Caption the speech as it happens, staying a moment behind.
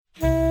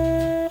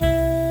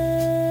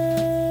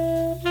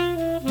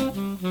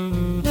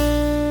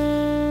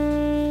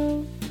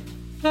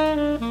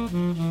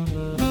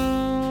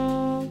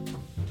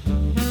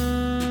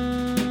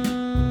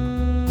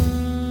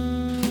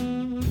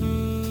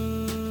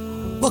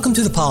Welcome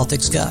to the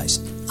Politics Guys.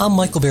 I'm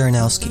Michael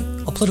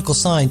Baranowski, a political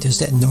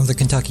scientist at Northern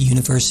Kentucky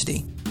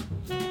University.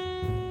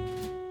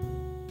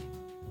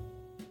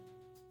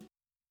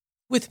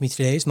 With me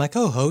today is my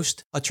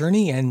co-host,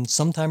 attorney and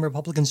sometime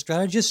Republican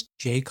strategist,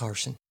 Jay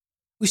Carson.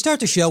 We start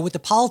the show with the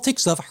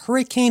politics of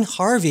Hurricane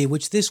Harvey,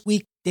 which this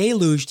week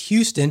deluged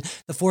Houston,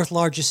 the fourth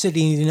largest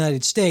city in the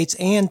United States,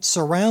 and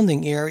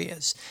surrounding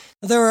areas.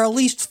 There are at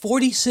least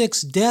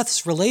 46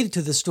 deaths related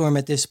to the storm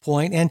at this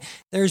point, and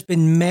there's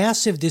been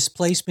massive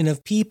displacement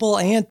of people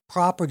and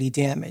property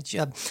damage.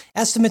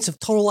 Estimates of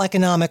total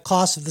economic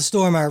costs of the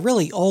storm are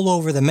really all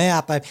over the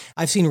map.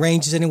 I've seen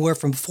ranges anywhere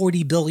from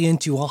 $40 billion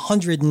to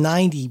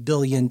 $190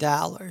 billion.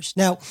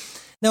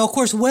 Now, of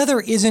course, weather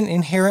isn't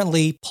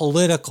inherently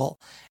political,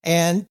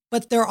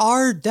 but there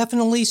are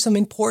definitely some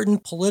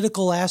important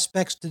political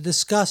aspects to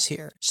discuss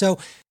here. So,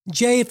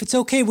 Jay, if it's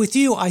okay with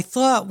you, I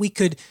thought we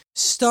could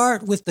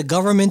start with the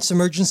government's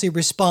emergency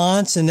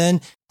response and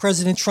then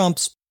President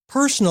Trump's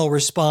personal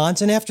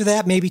response. And after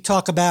that, maybe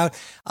talk about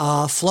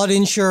flood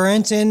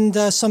insurance and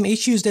some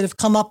issues that have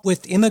come up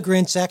with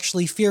immigrants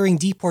actually fearing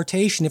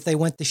deportation if they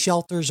went to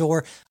shelters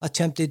or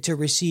attempted to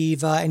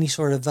receive any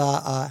sort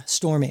of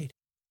storm aid.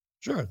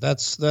 Sure, that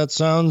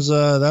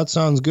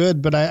sounds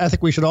good. But I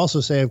think we should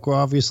also say, of course,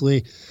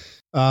 obviously,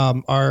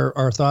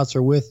 our thoughts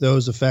are with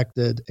those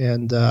affected,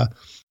 and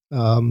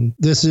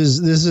this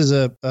is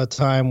a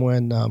time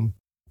when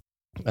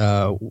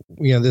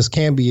this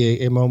can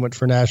be a moment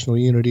for national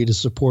unity to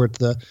support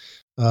the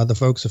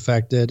folks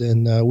affected,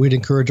 and we'd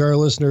encourage our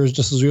listeners,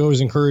 just as we always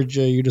encourage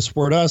you to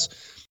support us.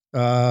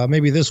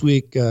 Maybe this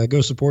week,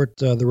 go support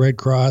the Red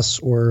Cross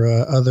or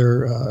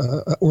other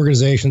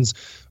organizations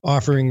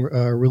offering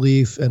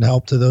relief and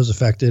help to those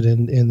affected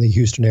in the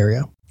Houston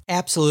area.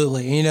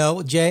 Absolutely. You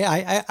know, Jay,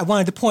 I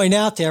wanted to point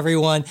out to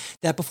everyone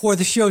that before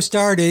the show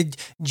started,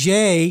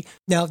 Jay,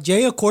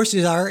 of course,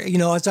 is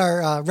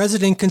our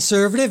resident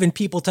conservative, and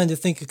people tend to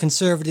think of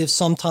conservatives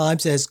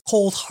sometimes as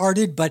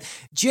cold-hearted, but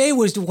Jay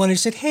was the one who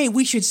said, hey,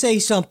 we should say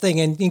something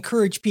and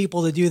encourage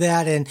people to do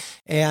that.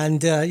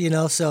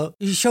 So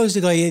it shows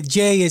that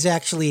Jay is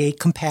actually a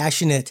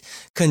compassionate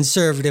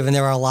conservative, and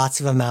there are lots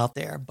of them out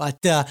there.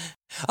 But,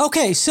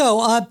 okay,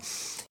 so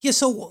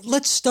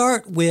let's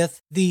start with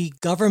the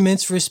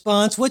government's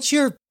response. What's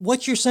your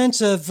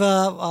sense of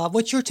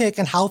what's your take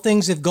on how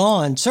things have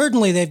gone?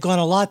 Certainly, they've gone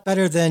a lot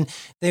better than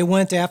they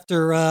went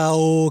after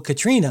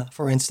Katrina,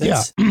 for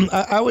instance.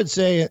 Yeah, I would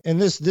say,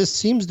 and this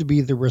seems to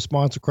be the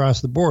response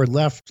across the board,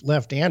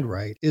 left and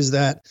right, is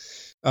that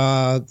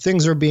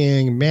things are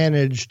being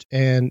managed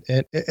and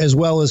as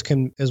well as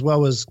can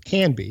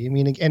be. I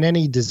mean, in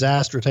any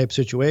disaster type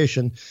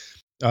situation,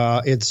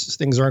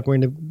 things aren't going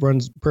to run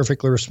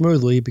perfectly or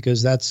smoothly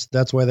because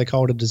that's why they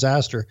call it a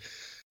disaster.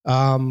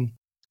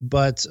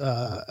 But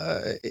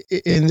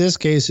in this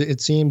case, it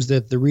seems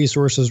that the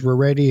resources were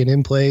ready and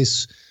in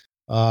place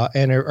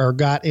and are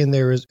got in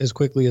there as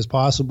quickly as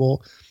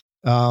possible.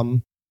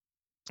 So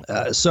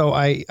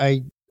I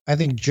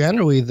think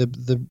generally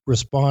the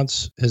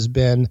response has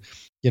been,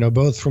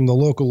 both from the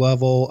local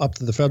level up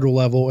to the federal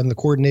level, and the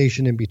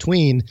coordination in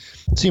between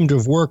seemed to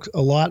have worked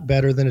a lot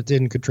better than it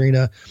did in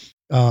Katrina.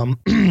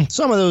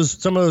 Some of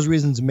those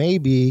reasons may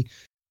be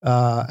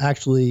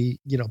actually,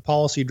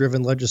 policy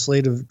driven,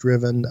 legislative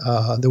driven.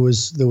 There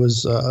was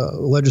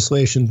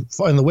legislation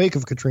in the wake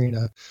of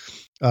Katrina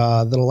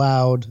that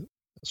allowed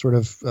sort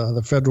of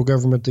the federal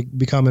government to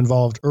become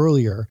involved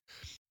earlier,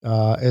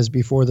 as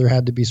before there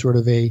had to be sort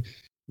of a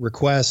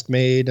request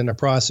made and a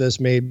process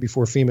made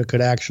before FEMA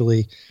could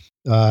actually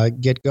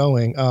get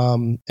going.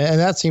 And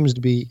that seems to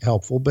be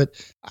helpful. But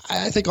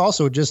I think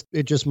also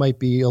it just might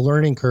be a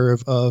learning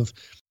curve of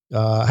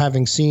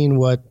having seen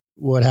what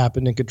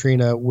happened in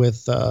Katrina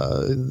with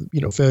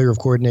failure of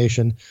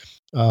coordination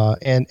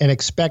and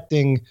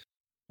expecting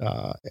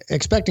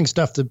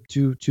stuff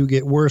to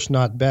get worse,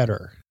 not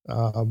better.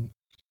 I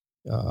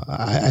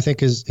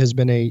think has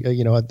been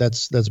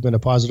that's been a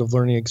positive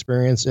learning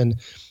experience, and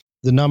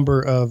the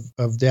number of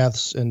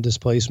deaths and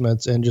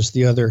displacements and just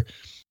the other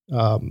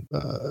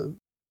the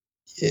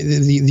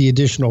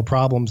additional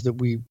problems that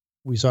we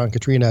saw in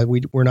Katrina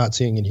we're not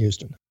seeing in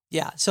Houston.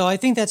 Yeah, so I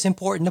think that's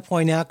important to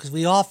point out because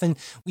we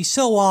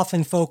so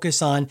often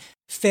focus on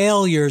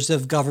failures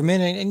of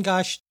government, and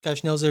gosh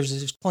knows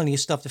there's plenty of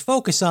stuff to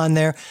focus on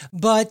there.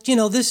 But,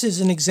 this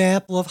is an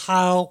example of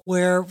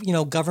where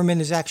government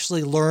has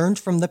actually learned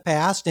from the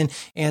past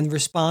and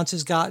response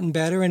has gotten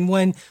better. And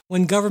when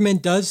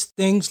government does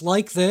things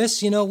like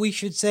this, we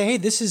should say, hey,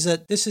 this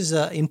is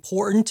a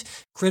important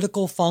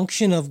critical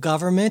function of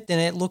government.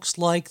 And it looks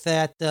like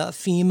that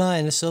FEMA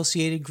and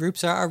associated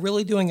groups are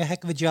really doing a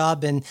heck of a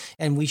job. And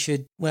I'm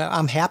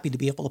happy to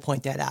be able to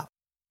point that out.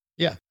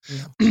 Yeah.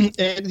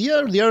 And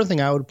the other thing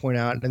I would point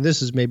out, and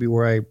this is maybe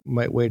where I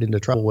might wade into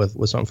trouble with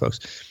some folks,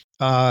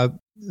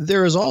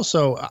 there is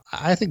also,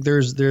 I think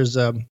there's just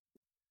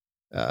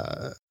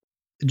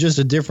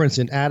a difference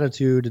in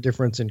attitude, a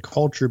difference in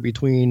culture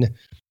between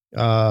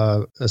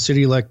a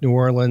city like New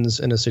Orleans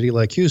and a city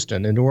like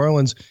Houston. In New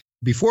Orleans,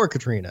 before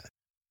Katrina,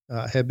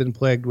 had been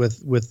plagued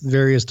with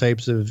various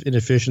types of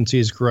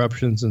inefficiencies,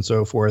 corruptions, and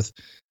so forth.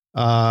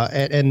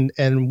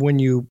 And when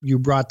you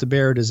brought to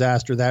bear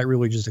disaster, that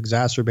really just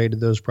exacerbated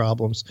those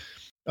problems.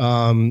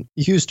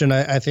 Houston,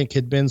 I think,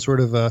 had been sort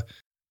of a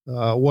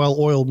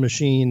well-oiled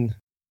machine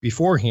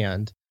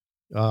beforehand,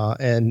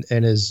 and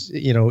is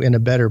in a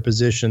better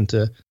position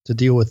to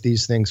deal with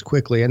these things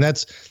quickly. And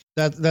that's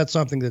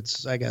something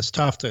that's, I guess,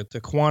 tough to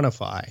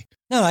quantify.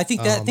 No, I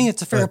think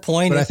it's a fair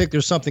point. But I think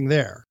there's something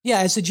there. Yeah,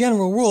 as a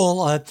general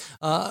rule,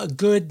 a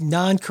good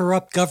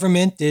non-corrupt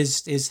government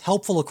is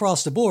helpful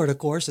across the board, of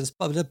course,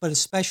 but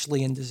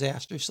especially in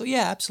disasters. So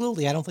yeah,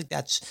 absolutely. I don't think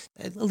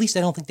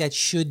that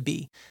should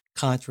be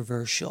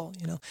controversial.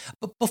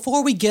 But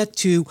before we get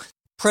to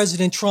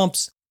President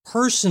Trump's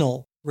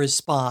personal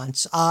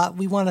response,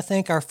 we want to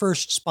thank our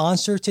first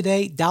sponsor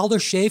today, Dollar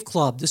Shave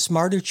Club, the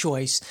smarter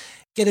choice.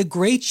 Get a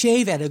great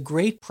shave at a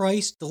great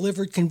price,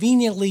 delivered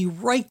conveniently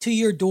right to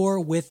your door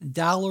with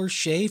Dollar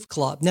Shave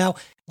Club. Now,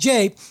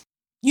 Jay,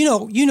 you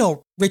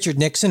know Richard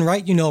Nixon,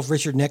 right? You know of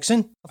Richard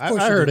Nixon. Of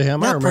course, I heard of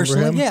him. I remember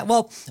personally. Him. Yeah.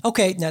 Well,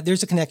 okay. Now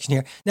there's a connection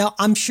here. Now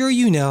I'm sure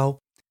you know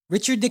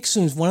Richard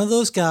Nixon was one of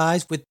those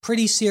guys with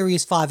pretty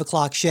serious 5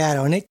 o'clock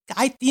shadow, and it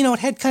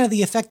had kind of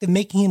the effect of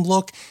making him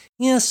look,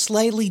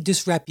 slightly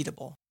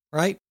disreputable,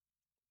 right?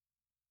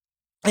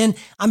 And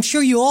I'm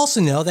sure you also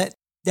know that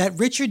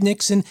Richard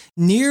Nixon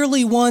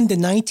nearly won the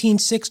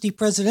 1960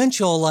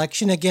 presidential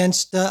election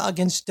against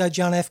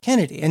John F.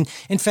 Kennedy. And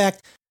in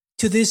fact,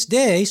 to this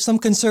day, some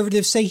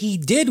conservatives say he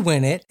did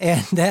win it,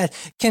 and that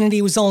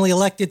Kennedy was only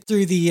elected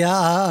through the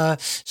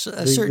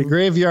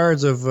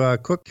graveyards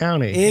of Cook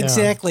County.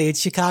 Exactly. It's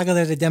Chicago.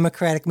 They're the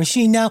Democratic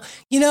machine. Now,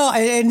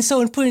 and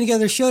so in putting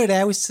together a show today,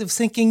 I was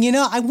thinking,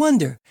 I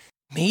wonder,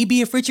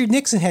 maybe if Richard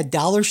Nixon had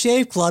Dollar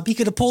Shave Club, he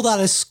could have pulled out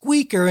a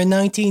squeaker in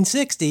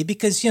 1960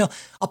 because,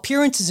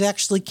 appearances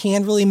actually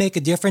can really make a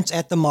difference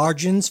at the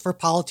margins for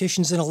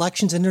politicians in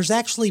elections. And there's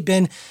actually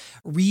been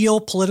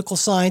real political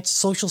science,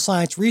 social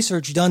science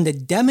research done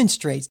that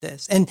demonstrates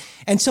this. And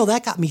so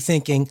that got me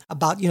thinking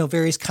about,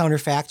 various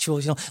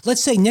counterfactuals.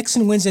 Let's say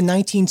Nixon wins in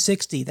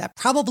 1960. That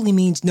probably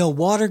means no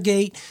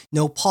Watergate,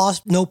 no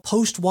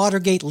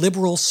post-Watergate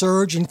liberal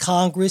surge in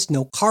Congress,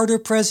 no Carter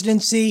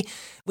presidency,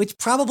 which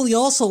probably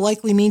also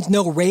likely means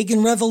no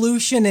Reagan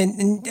revolution.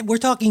 And we're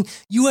talking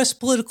U.S.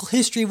 political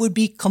history would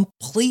be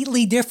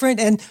completely different,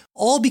 and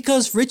all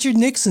because Richard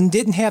Nixon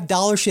didn't have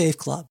Dollar Shave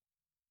Club.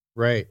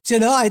 Right. So,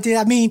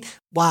 I mean,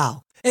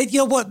 wow. And you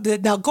know what?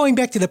 Now, going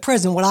back to the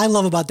president, what I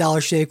love about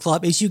Dollar Shave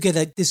Club is you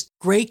get this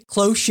great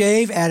close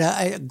shave at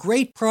a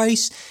great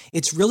price.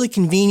 It's really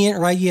convenient,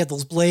 right? You have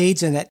those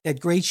blades and that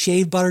great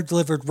shave butter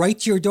delivered right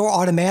to your door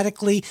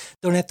automatically.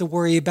 Don't have to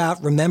worry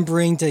about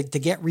remembering to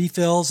get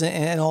refills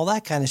and all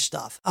that kind of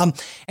stuff.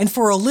 And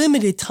for a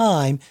limited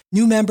time,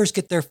 new members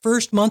get their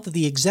first month of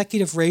the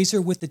executive razor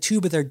with the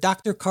tube of their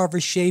Dr.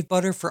 Carver's shave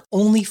butter for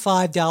only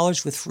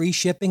 $5 with free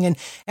shipping. And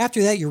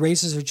after that, your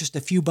razors are just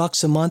a few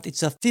bucks a month.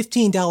 It's a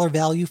 $15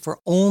 value for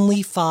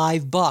only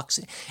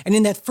 $5. And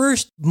in that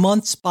first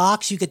month's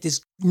box, you get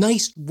this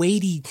nice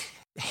weighty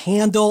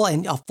handle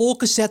and a full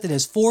cassette that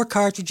has 4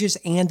 cartridges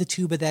and the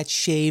tube of that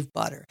shave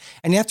butter.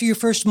 And after your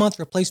first month,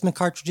 replacement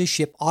cartridges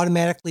ship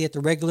automatically at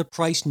the regular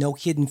price, no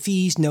hidden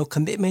fees, no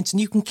commitments,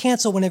 and you can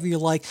cancel whenever you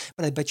like,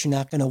 but I bet you're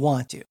not going to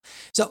want to.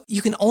 So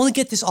you can only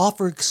get this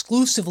offer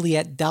exclusively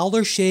at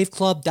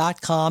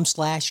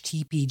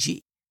dollarshaveclub.com/TPG.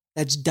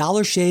 That's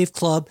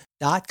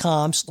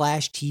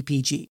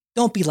dollarshaveclub.com/TPG.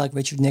 Don't be like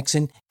Richard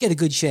Nixon. Get a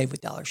good shave with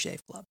Dollar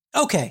Shave Club.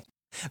 Okay,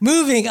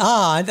 moving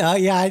on.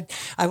 I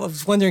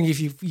was wondering if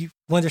you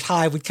wondered how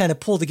I would kind of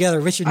pull together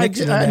Richard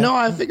Nixon. No,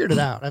 I figured it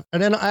out. And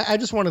then I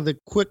just wanted the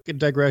quick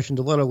digression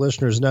to let our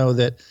listeners know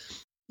that,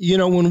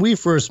 when we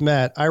first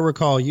met, I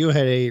recall you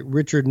had a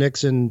Richard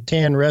Nixon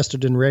tan,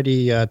 rested and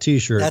ready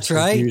T-shirt. That's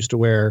right. That you used to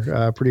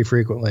wear pretty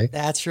frequently.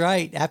 That's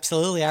right.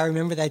 Absolutely. I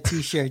remember that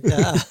T-shirt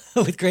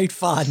with great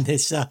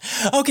fondness.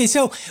 Okay,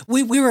 so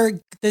we were,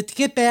 to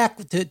get back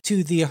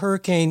to the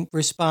hurricane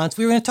response,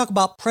 we were going to talk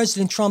about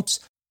President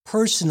Trump's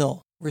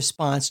personal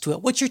response to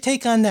it. What's your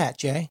take on that,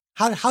 Jay?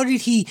 How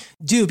did he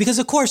do? Because,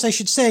 of course, I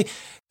should say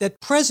that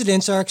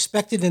presidents are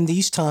expected in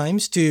these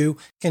times to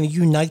kind of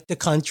unite the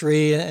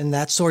country and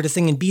that sort of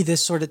thing and be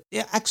this sort of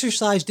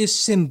exercise this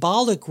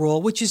symbolic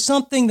role, which is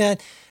something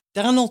that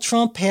Donald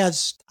Trump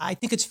has, I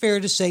think it's fair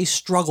to say,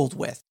 struggled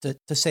with,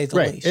 to say the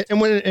least.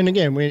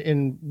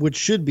 And which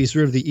should be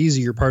sort of the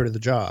easier part of the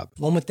job.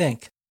 One would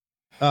think.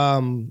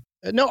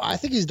 No, I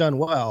think he's done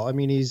well. I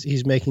mean,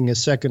 he's making a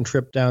second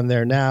trip down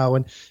there now,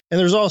 and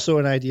there's also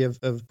an idea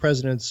of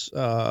presidents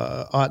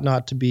ought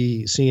not to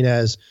be seen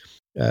as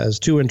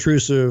too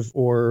intrusive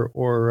or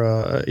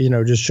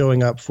just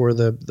showing up for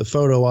the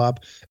photo op,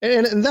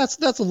 and that's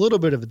a little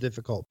bit of a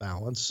difficult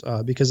balance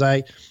because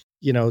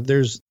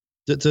there's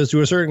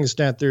to a certain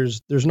extent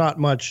there's not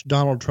much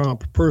Donald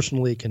Trump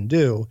personally can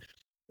do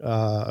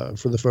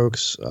for the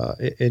folks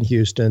in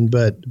Houston,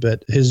 but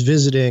his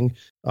visiting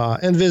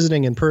and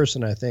visiting in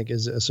person, I think,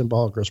 is a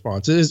symbolic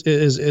response. It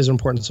is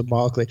important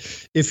symbolically.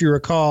 If you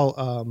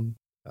recall,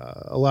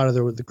 a lot of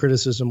the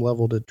criticism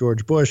leveled at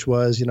George Bush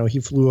was, he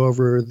flew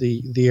over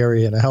the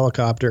area in a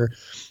helicopter,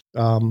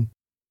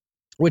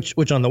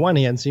 which on the one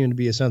hand seemed to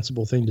be a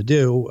sensible thing to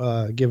do,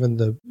 given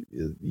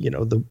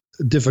the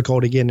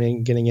difficulty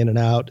getting in and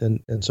out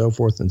and so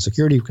forth and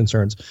security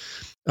concerns.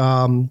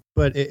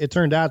 But it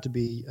turned out to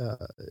be,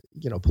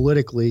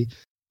 politically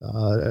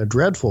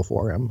dreadful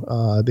for him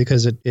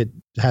because it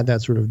had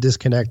that sort of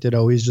disconnected.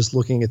 Oh, he's just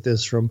looking at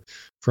this from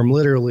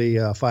literally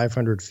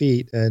 500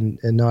 feet and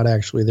not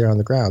actually there on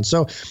the ground.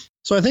 So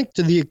I think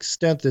to the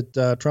extent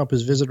that Trump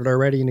has visited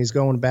already and he's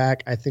going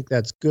back, I think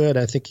that's good.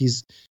 I think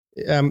he's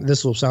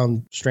this will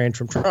sound strange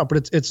from Trump,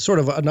 but it's sort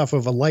of enough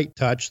of a light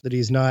touch that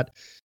he's not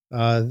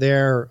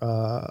there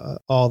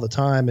all the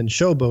time and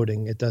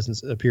showboating. It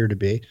doesn't appear to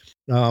be.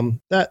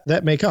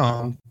 That may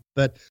come,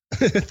 but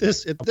at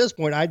this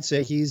point, I'd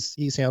say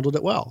he's handled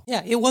it well.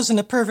 Yeah, it wasn't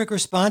a perfect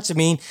response. I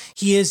mean,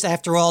 he is,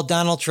 after all,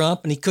 Donald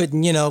Trump, and he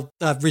couldn't,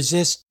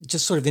 resist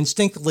just sort of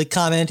instinctively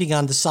commenting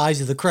on the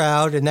size of the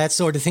crowd and that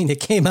sort of thing that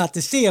came out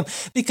to see him,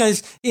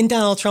 because in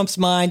Donald Trump's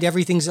mind,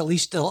 everything's at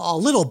least a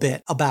little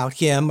bit about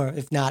him, or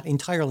if not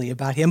entirely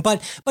about him.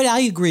 But I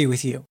agree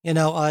with you.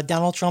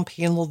 Donald Trump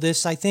handled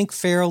this, I think,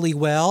 fairly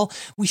well.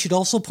 We should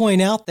also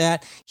point out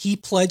that he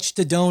pledged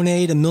to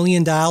donate $1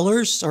 million,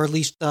 or at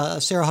least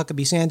Sarah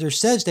Huckabee Sanders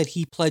says that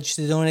he pledged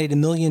to donate $1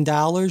 million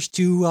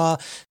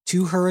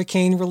to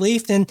hurricane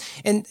relief. And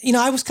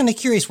I was kind of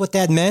curious what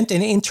that meant.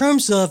 And in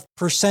terms of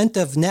percent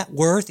of net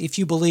worth, if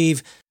you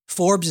believe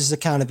Forbes'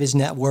 account of his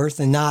net worth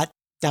and not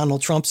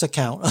Donald Trump's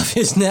account of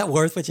his net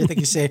worth, which I think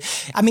you say,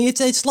 I mean,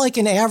 it's like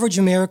an average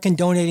American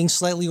donating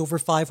slightly over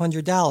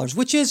 $500,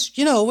 which is,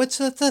 it's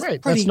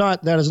right. Pretty,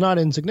 that is not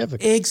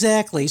insignificant.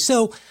 Exactly.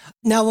 So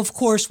now, of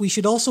course, we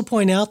should also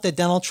point out that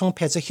Donald Trump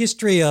has a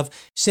history of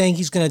saying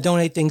he's going to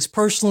donate things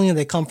personally, and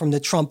they come from the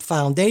Trump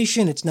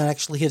Foundation. It's not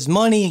actually his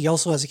money. He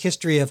also has a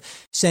history of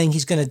saying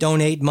he's going to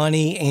donate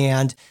money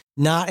and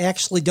not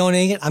actually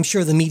donating it. I'm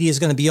sure the media is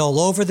going to be all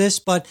over this,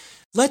 but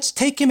let's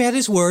take him at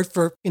his word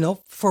for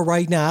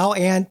right now.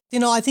 And,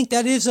 I think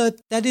that is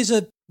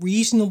a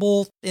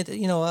reasonable,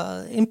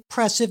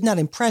 impressive, not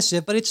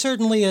impressive, but it's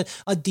certainly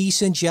a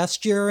decent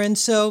gesture. And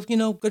so,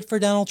 good for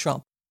Donald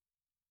Trump.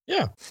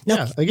 Yeah.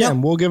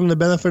 Again, we'll give him the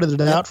benefit of the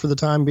doubt for the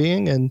time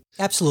being, and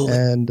absolutely,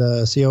 and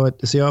see how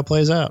it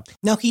plays out.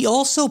 Now, he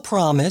also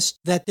promised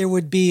that there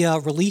would be a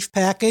relief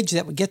package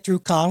that would get through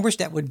Congress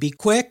that would be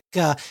quick,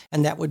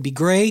 and that would be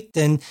great.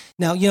 And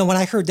now, when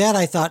I heard that,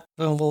 I thought,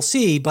 well, we'll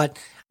see.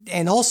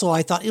 And also,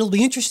 I thought it'll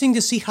be interesting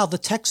to see how the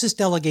Texas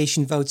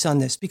delegation votes on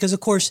this, because,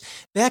 of course,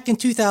 back in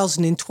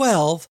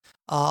 2012,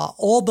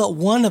 all but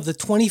one of the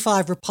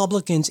 25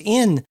 Republicans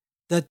in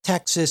the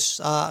Texas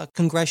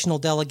congressional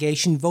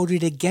delegation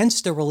voted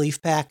against the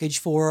relief package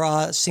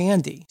for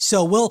Sandy.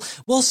 So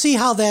we'll see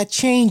how that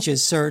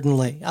changes,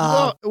 certainly.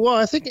 Well,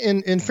 I think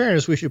in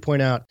fairness, we should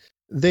point out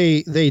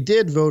they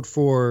did vote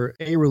for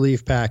a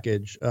relief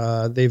package.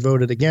 They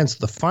voted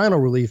against the final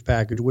relief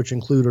package, which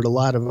included a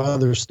lot of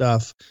other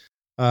stuff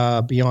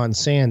beyond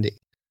Sandy.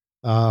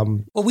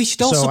 Well, we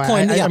should also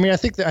point out. I mean, I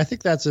think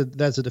that's a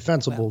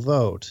defensible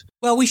vote.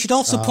 Well, we should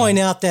also point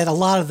out that a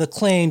lot of the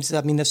claims,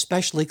 I mean,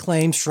 especially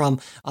claims from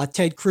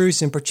Ted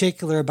Cruz in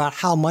particular about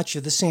how much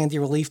of the Sandy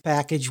relief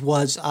package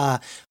was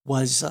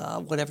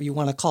whatever you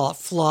want to call it,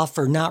 fluff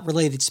or not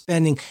related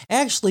spending,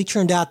 actually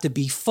turned out to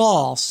be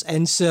false.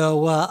 And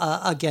so,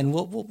 again,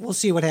 we'll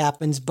see what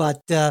happens.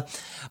 But,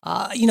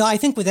 I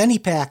think with any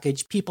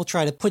package, people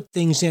try to put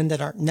things in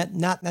that are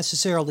not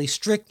necessarily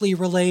strictly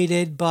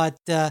related, but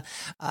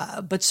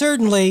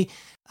certainly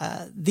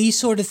these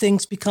sort of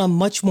things become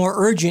much more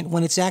urgent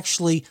when it's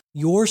actually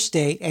your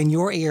state and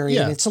your area.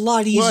 Yeah. And it's a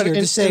lot easier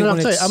to say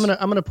when it's... I'm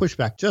gonna push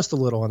back just a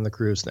little on the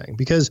Cruz thing,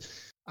 because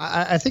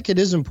I think it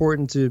is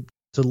important to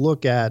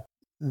look at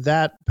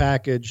that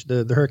package.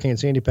 The Hurricane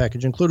Sandy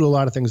package included a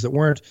lot of things that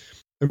weren't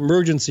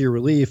emergency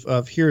relief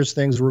of here's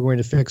things we're going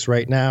to fix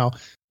right now.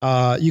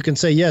 You can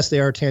say, yes, they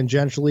are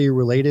tangentially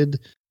related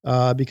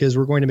because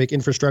we're going to make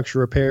infrastructure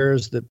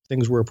repairs that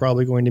things were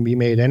probably going to be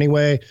made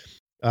anyway.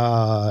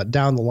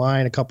 Down the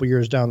line, a couple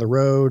years down the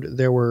road,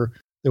 there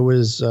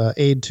was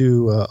aid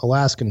to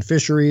Alaskan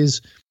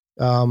fisheries,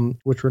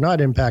 which were not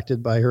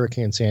impacted by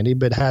Hurricane Sandy,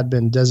 but had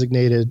been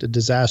designated a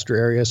disaster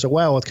area. So,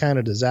 well, it's kind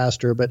of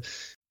disaster, but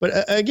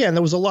again,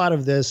 there was a lot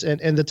of this,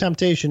 and the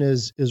temptation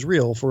is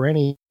real for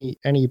any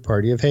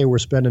party of, hey, we're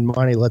spending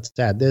money, let's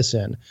add this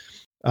in.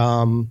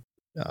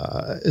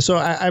 So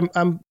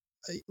I'm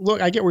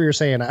look, I get what you're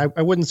saying.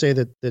 I wouldn't say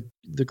that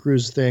the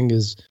Cruz thing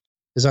is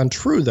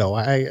untrue, though.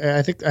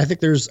 I think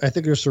there's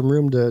some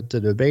room to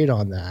debate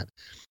on that.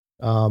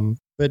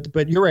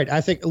 But you're right.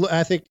 I think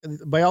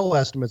by all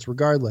estimates,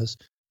 regardless,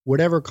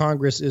 whatever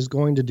Congress is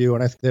going to do,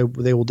 and I think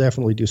they will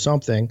definitely do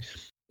something,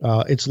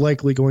 it's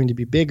likely going to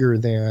be bigger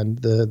than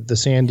the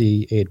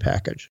Sandy aid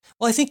package.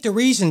 Well, I think the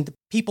reason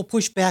people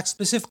push back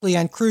specifically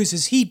on Cruz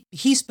is he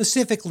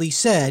specifically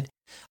said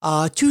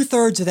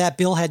 2/3 of that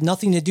bill had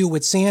nothing to do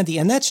with Sandy,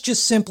 and that's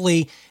just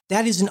simply,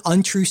 that is an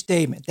untrue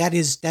statement.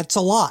 That's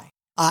a lie.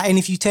 And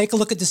if you take a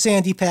look at the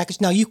Sandy package,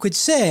 now you could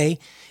say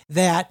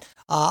that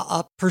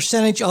a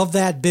percentage of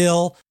that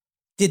bill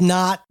did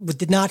not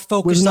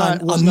focus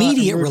on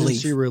immediate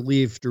emergency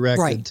relief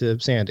directed right. to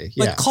Sandy.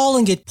 Yeah. But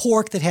calling it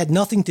pork that had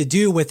nothing to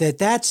do with it,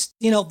 that's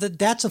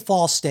a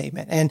false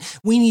statement. And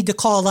we need to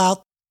call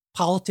out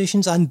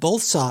politicians on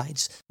both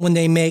sides when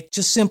they make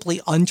just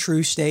simply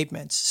untrue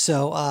statements.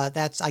 So I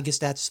guess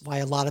that's why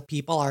a lot of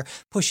people are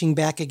pushing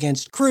back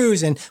against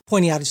Cruz and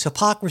pointing out his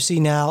hypocrisy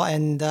now.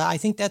 And I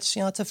think that's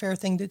it's a fair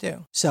thing to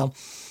do. So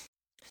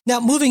now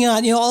moving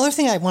on, other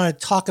thing I want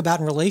to talk about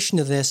in relation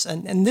to this,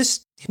 and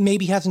this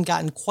maybe hasn't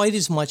gotten quite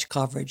as much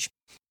coverage,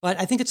 but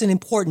I think it's an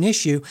important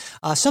issue.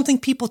 Something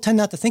people tend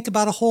not to think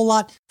about a whole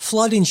lot: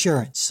 flood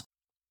insurance.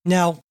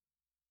 Now,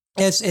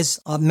 as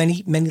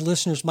many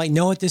listeners might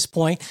know at this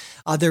point,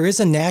 there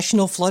is a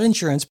national flood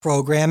insurance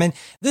program, and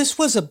this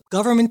was a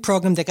government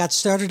program that got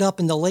started up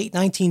in the late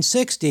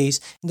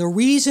 1960s. And the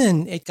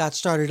reason it got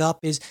started up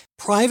is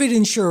private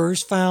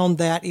insurers found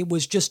that it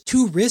was just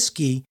too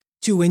risky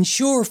to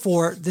insure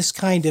for this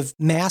kind of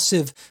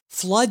massive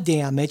flood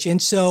damage,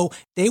 and so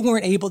they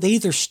weren't able to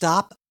either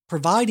stop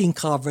providing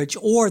coverage,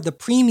 or the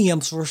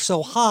premiums were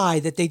so high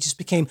that they just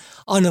became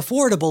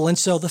unaffordable. And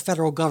so the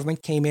federal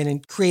government came in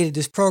and created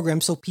this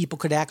program so people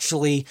could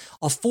actually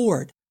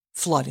afford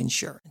flood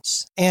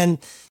insurance. And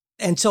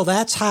so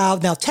that's how,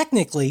 now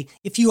technically,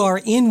 if you are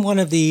in one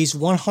of these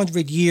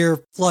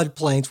 100-year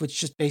floodplains, which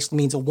just basically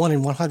means a 1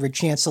 in 100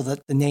 chance, so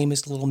that the name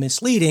is a little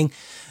misleading,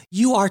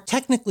 you are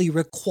technically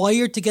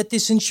required to get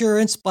this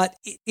insurance, but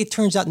it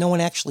turns out no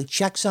one actually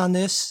checks on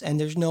this, and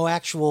there's no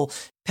actual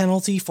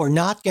penalty for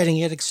not getting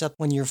it, except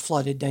when you're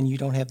flooded, then you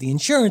don't have the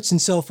insurance and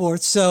so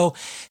forth. So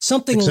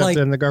except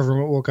then the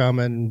government will come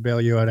and bail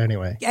you out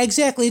anyway.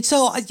 Exactly. And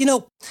so,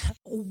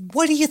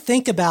 what do you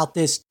think about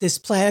this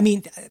plan? I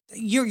mean,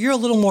 you're a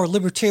little more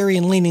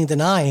libertarian leaning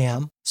than I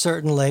am,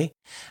 certainly.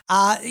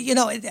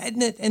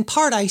 In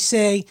part I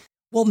say,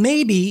 well,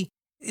 maybe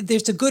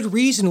there's a good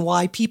reason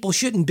why people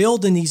shouldn't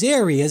build in these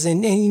areas.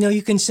 And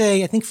you can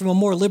say, I think from a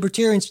more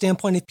libertarian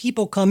standpoint, if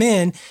people come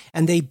in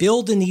and they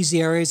build in these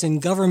areas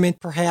and government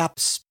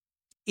perhaps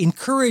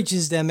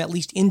encourages them, at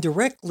least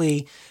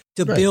indirectly,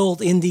 to build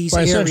in these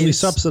areas. By essentially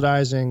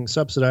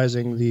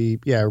subsidizing the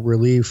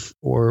relief,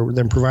 or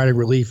then providing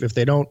relief if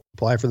they don't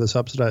apply for the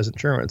subsidized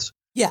insurance.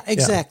 Yeah,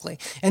 exactly.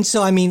 Yeah. And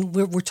so, I mean,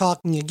 we're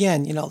talking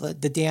again,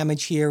 the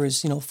damage here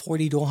is,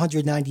 $40 to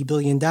 $190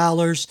 billion.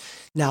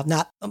 Now,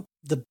 not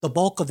the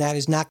bulk of that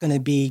is not going to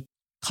be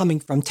coming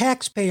from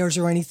taxpayers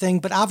or anything,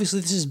 but obviously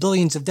this is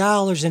billions of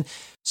dollars. And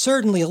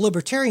certainly a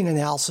libertarian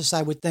analysis,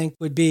 I would think,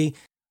 would be,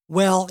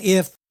 well,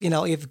 if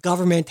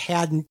government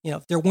hadn't,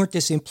 if there weren't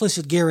this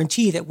implicit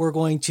guarantee that we're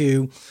going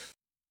to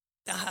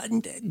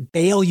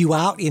bail you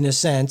out in a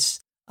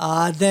sense,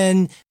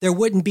 then there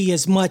wouldn't be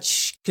as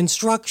much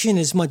construction,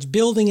 as much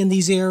building in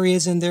these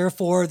areas, and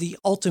therefore the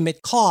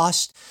ultimate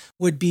cost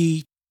would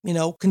be,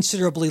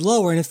 considerably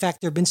lower. And in fact,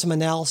 there have been some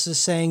analysis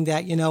saying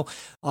that,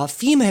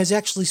 FEMA has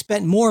actually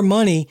spent more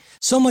money,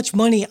 so much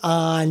money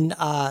on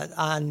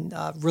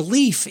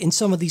relief in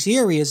some of these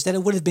areas that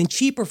it would have been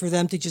cheaper for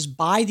them to just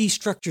buy these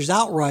structures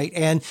outright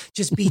and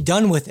just be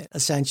done with it,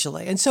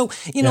 essentially. And so,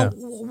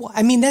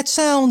 I mean, that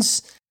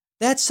sounds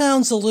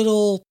a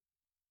little.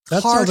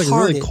 That sounds like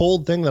a really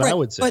cold thing that I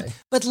would say.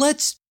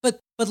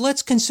 But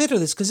let's consider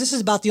this, because this is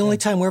about the only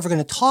time we're ever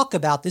going to talk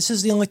about this.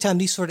 Is the only time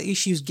these sort of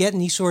issues get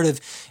any sort of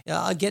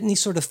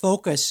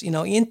focus,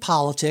 in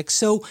politics.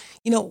 So,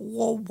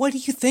 what do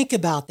you think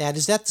about that?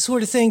 Is that the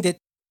sort of thing that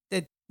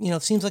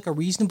seems like a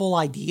reasonable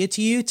idea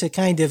to you, to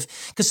kind of,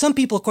 because some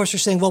people, of course, are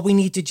saying, well, we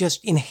need to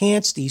just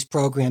enhance these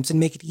programs and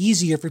make it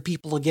easier for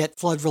people to get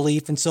flood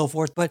relief and so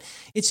forth. But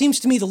it seems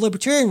to me the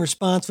libertarian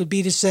response would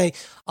be to say,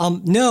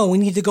 no, we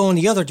need to go in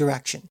the other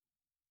direction.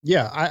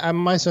 Yeah,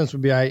 my sense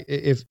would be,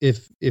 if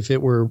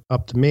it were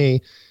up to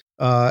me,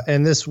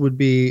 and this would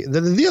be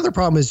the other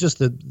problem is just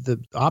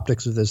the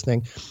optics of this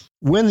thing.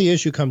 When the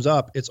issue comes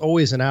up, it's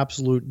always an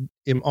absolute,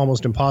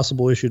 almost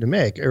impossible issue to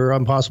make, or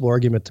impossible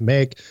argument to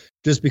make,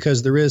 just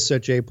because there is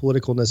such a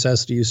political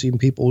necessity. You see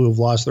people who have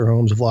lost their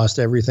homes, have lost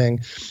everything,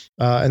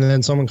 and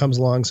then someone comes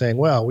along saying,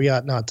 "Well, we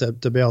ought not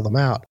to bail them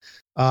out."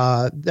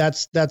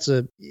 That's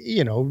a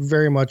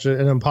very much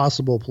an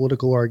impossible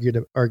political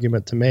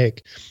argument to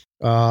make.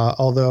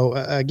 Although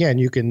again,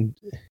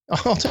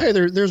 I'll tell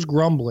you, there's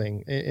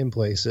grumbling in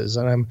places,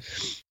 and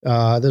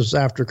this was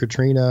after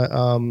Katrina,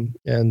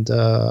 and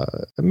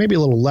maybe a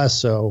little less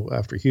so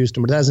after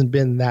Houston, but it hasn't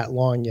been that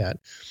long yet,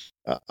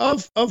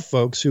 of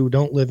folks who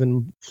don't live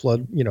in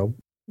flood,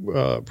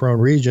 prone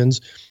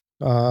regions,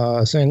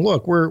 saying,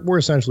 look, we're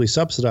essentially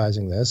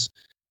subsidizing this,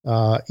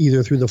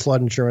 either through the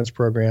flood insurance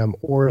program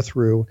or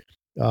through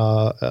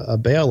a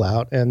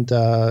bailout. And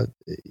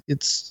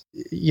it's,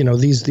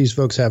 these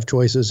folks have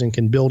choices and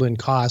can build in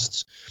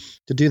costs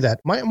to do that.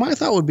 My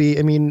thought would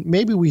be,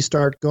 maybe we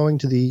start going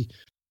to the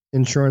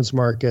insurance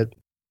market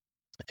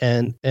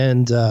and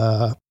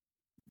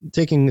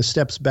taking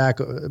steps back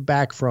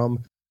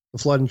from the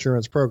flood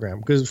insurance program,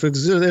 because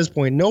at this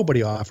point,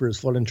 nobody offers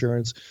flood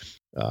insurance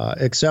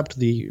except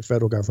the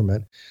federal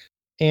government.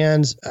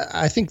 And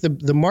I think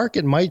the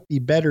market might be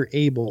better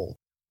able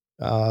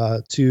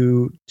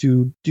to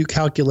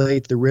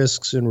calculate the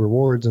risks and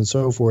rewards and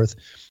so forth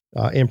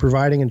in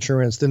providing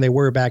insurance than they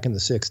were back in the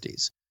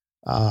 60s.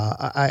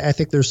 I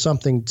think there's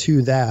something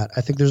to that.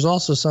 I think there's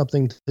also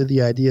something to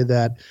the idea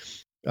that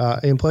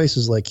in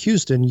places like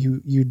Houston,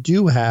 you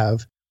do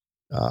have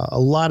a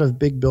lot of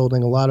big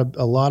building, a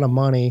lot of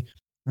money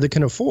that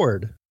can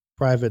afford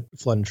private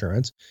flood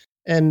insurance.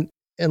 And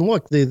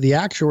look, the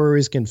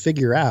actuaries can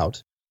figure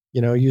out,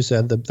 you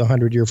said the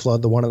 100-year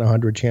flood, the 1 in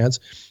 100 chance.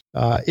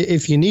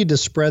 If you need to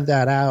spread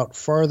that out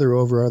farther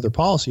over other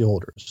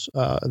policyholders,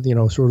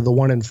 sort of the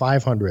 1 in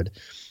 500,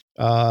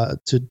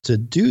 to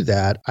do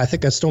that, I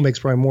think that still makes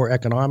probably more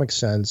economic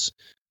sense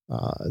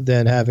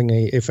than having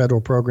a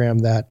federal program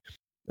that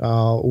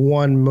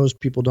one, most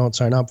people don't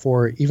sign up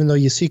for, even though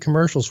you see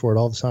commercials for it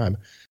all the time.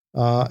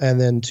 And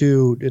then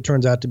two, it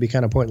turns out to be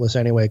kind of pointless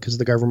anyway, because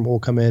the government will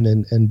come in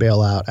and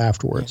bail out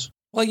afterwards.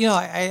 Yeah.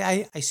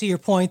 Well, I see your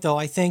point, though.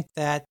 I think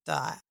that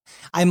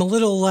I'm a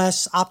little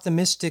less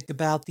optimistic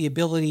about the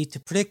ability to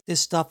predict this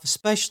stuff,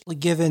 especially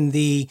given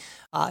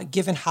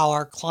how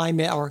our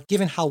climate or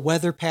given how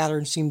weather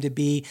patterns seem to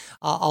be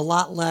a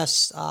lot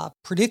less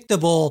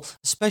predictable,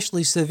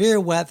 especially severe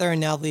weather. And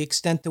now the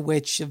extent to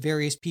which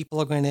various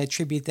people are going to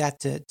attribute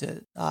that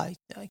to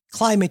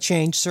climate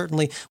change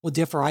certainly will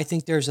differ. I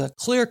think there's a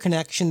clear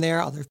connection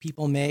there. Other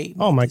people may.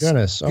 Oh my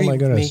goodness!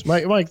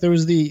 Mike, there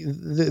was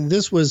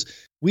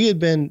we had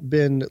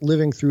been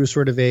living through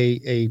sort of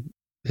a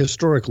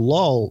historic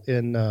lull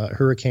in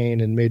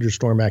hurricane and major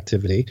storm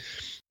activity.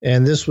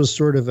 And this was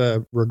sort of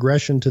a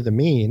regression to the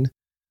mean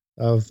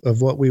of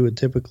what we would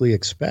typically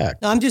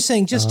expect. No, I'm just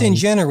saying, in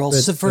general,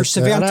 for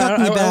severe, I'm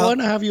talking about. I want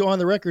to have you on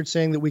the record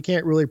saying that we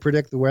can't really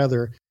predict the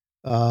weather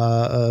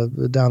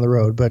down the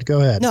road, but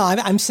go ahead. No,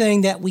 I'm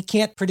saying that we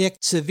can't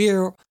predict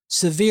severe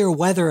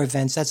weather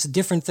events. That's a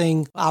different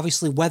thing.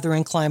 Obviously, weather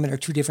and climate are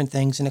two different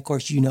things, and of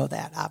course, you know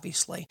that,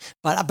 obviously.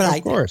 But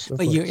of course.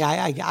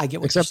 I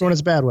get what. Except when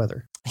it's bad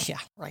weather. Yeah,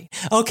 right.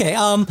 Okay.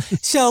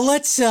 So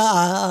let's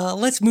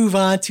move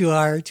on to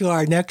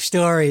our next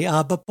story.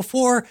 But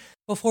before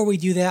we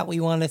do that, we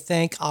want to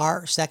thank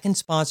our second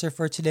sponsor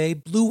for today,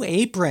 Blue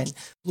Apron.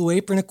 Blue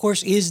Apron, of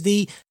course, is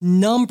the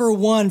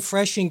 #1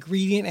 fresh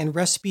ingredient and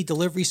recipe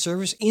delivery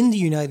service in the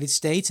United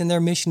States, and their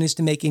mission is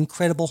to make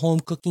incredible home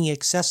cooking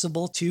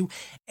accessible to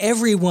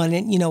everyone.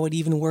 And it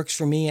even works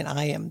for me, and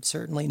I am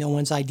certainly no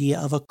one's idea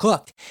of a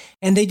cook.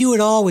 And they do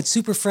it all with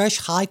super fresh,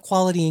 high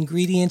quality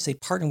ingredients. They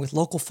partner with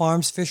local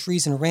farms,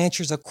 fisheries, and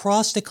ranchers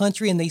across the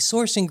country, and they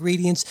source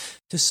ingredients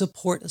to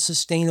support a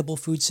sustainable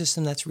food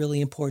system. That's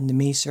really important to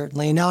me,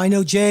 certainly. And now I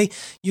know, Jay,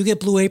 you get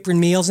Blue Apron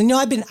meals, and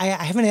I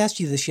haven't asked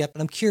you this yet,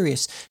 but I'm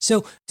curious.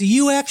 So do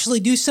you actually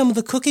do some of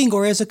the cooking,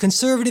 or as a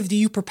conservative, do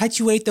you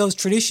perpetuate those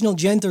traditional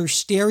gender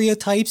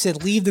stereotypes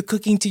and leave the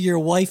cooking to your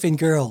wife and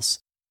girls?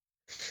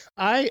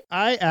 I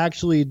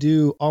actually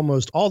do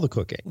almost all the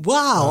cooking.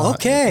 Wow.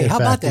 Okay. How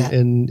about that?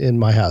 In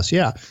my house.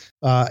 Yeah.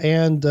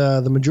 And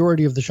the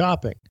majority of the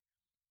shopping,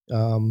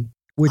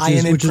 which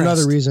is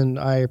another reason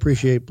I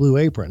appreciate Blue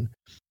Apron,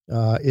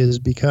 is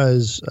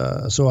because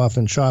so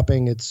often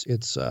shopping, it's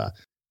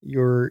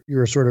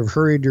you're sort of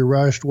hurried, you're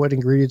rushed. What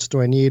ingredients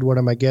do I need? What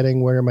am I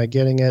getting? Where am I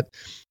getting it?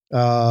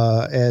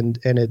 And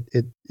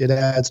it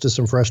adds to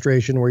some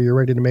frustration where you're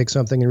ready to make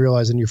something and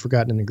realizing you've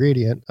forgotten an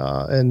ingredient.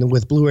 And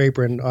with Blue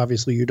Apron,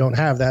 obviously you don't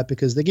have that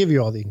because they give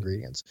you all the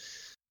ingredients.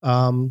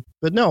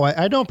 But no,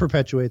 I don't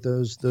perpetuate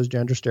those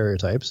gender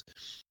stereotypes.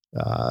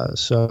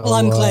 Well,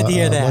 I'm glad to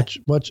hear that.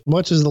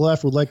 Much as the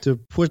left would like to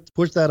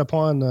push that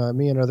upon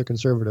me and other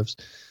conservatives,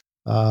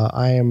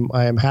 I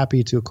am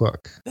happy to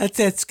cook.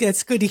 That's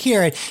good to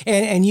hear it.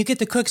 And you get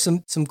to cook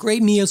some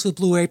great meals with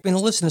Blue Apron.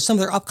 And listen to some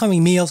of their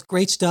upcoming meals.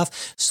 Great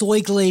stuff.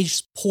 Soy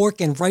glazed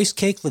pork and rice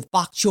cake with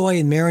bok choy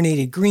and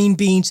marinated green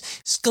beans.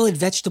 Skillet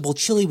vegetable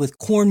chili with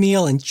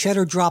cornmeal and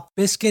cheddar drop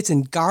biscuits.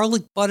 And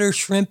garlic butter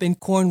shrimp and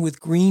corn with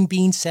green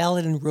bean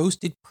salad and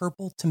roasted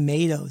purple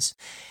tomatoes.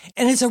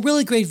 And it's a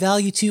really great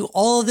value too.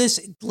 All of this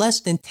less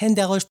than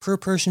 $10 per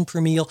person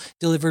per meal,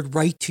 delivered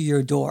right to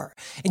your door.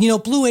 And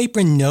Blue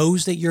Apron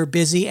knows that you're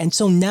busy, and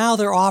so now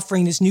they're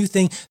offering this new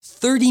thing,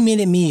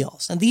 30-minute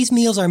meals. And these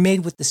meals are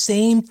made with the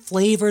same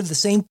flavor, the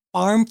same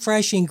farm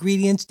fresh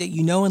ingredients that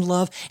you know and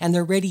love, and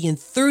they're ready in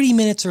 30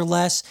 minutes or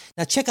less.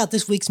 Now check out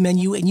this week's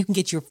menu, and you can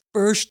get your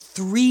first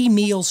 3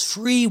 meals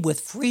free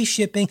with free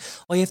shipping.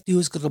 All you have to do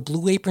is go to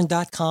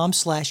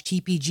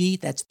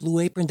blueapron.com/TPG. That's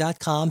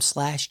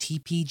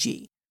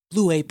blueapron.com/TPG.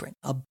 Blue Apron,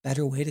 a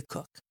better way to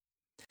cook.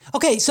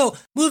 Okay, so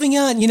moving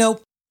on,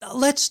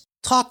 let's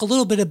talk a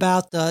little bit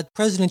about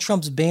President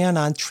Trump's ban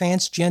on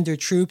transgender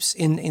troops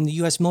in the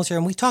U.S. military.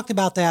 And we talked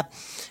about that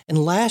in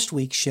last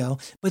week's show.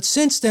 But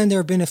since then, there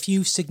have been a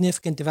few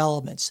significant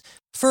developments.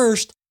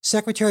 First,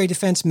 Secretary of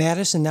Defense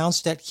Mattis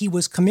announced that he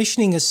was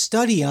commissioning a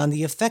study on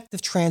the effect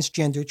of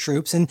transgender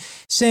troops and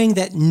saying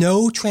that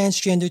no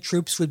transgender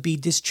troops would be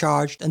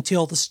discharged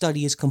until the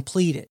study is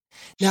completed.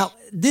 Now,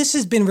 this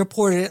has been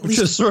reported at least.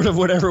 Which is sort of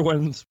what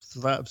everyone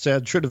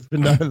said should have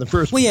been done in the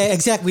first place. Well, yeah,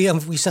 exactly.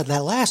 We said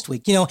that last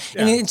week, and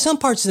in some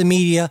parts of the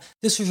media,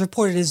 this was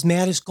reported as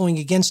Mattis going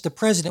against the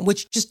president,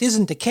 which just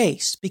isn't the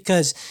case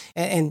because,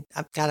 and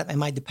I've got it.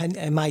 Am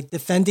I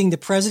defending the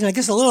president? I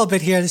guess a little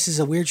bit here. This is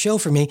a weird show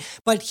for me,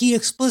 but he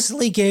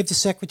explicitly gave the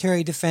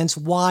Secretary of Defense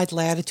wide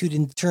latitude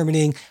in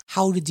determining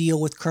how to deal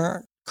with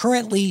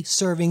currently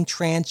serving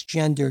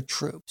transgender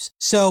troops.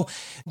 So,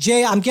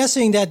 Jay, I'm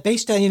guessing that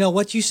based on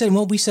what you said and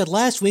what we said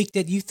last week,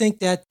 that you think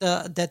that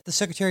that the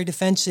Secretary of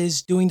Defense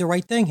is doing the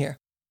right thing here.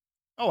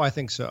 Oh, I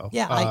think so.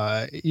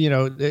 Yeah.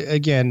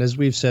 Again, as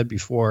we've said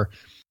before,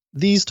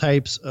 these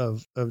types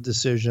of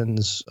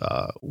decisions,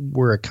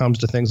 where it comes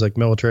to things like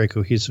military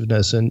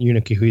cohesiveness and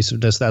unit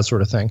cohesiveness, that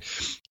sort of thing,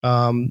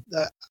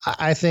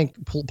 I think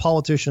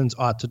politicians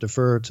ought to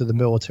defer to the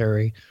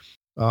military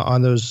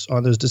on those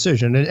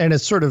decisions. And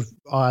it's sort of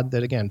odd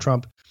that, again,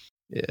 Trump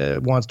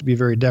wants to be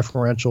very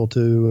deferential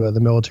to the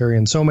military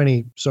in so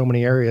many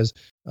areas,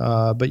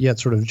 but yet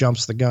sort of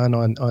jumps the gun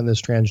on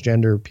this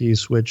transgender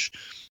piece, which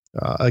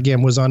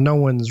again was on no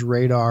one's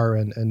radar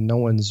and no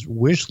one's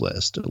wish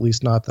list, at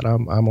least not that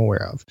I'm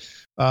aware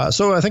of.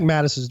 So I think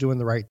Mattis is doing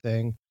the right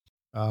thing,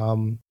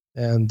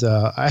 and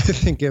I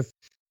think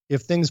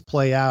if things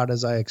play out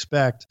as I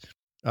expect,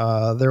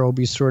 there will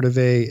be sort of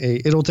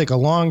it'll take a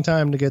long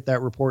time to get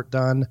that report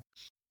done.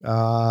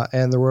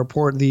 And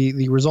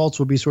the results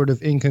will be sort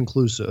of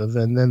inconclusive,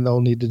 and then they'll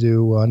need to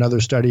do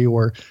another study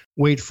or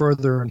wait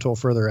further until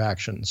further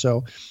action.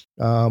 So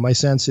my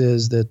sense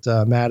is that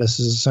Mattis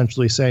is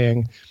essentially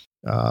saying,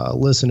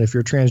 listen, if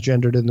you're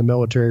transgendered in the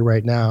military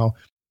right now,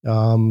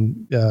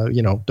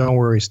 don't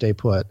worry, stay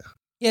put.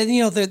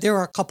 Yeah, there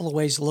are a couple of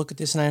ways to look at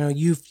this, and I know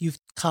you've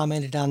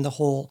commented on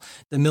the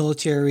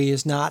military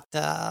is not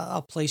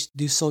a place to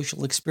do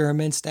social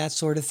experiments, that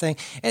sort of thing,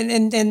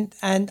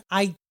 and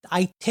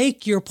I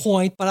take your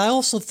point, but I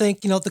also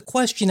think the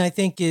question I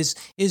think is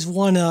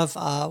one of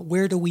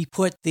where do we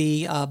put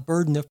the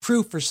burden of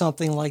proof or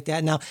something like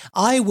that. Now,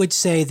 I would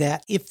say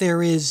that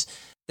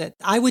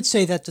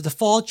the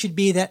default should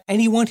be that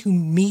anyone who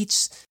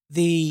meets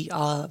the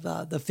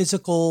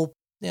physical,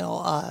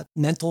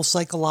 mental,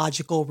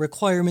 psychological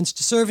requirements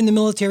to serve in the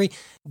military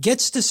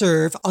gets to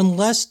serve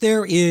unless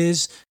there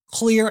is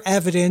clear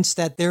evidence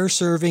that their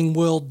serving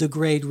will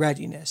degrade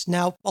readiness.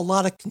 Now, a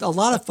lot of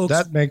folks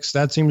that makes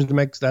sense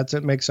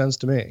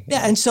to me.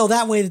 Yeah, and so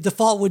that way the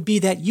default would be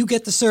that you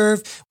get to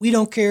serve. We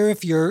don't care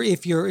if you're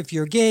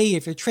gay,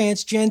 if you're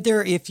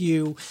transgender, if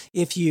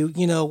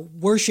you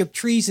worship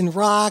trees and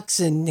rocks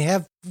and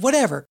have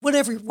whatever.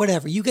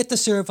 You get to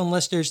serve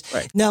unless there's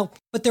right. Now,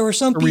 but there are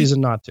some people,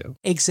 reason not to.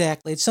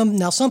 Exactly.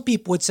 Some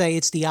people would say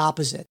it's the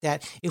opposite,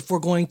 that if we're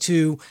going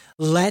to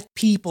let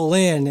people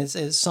in,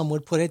 as some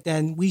would put it,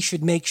 then we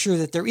should make sure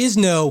that there is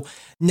no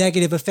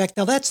negative effect.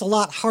 Now, that's a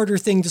lot harder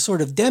thing to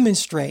sort of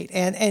demonstrate.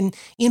 And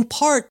in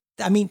part,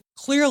 I mean,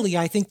 clearly,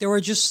 I think there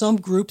are just some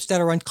groups that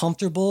are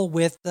uncomfortable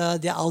with the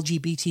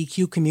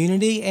LGBTQ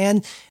community,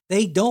 and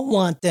they don't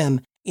want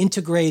them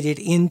integrated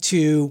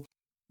into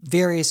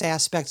various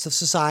aspects of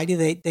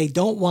society. They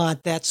don't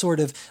want that sort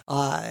of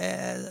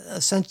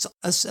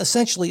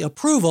essentially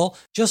approval,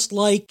 just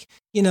like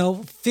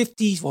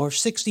 50 or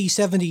 60,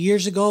 70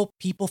 years ago,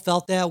 people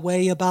felt that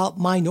way about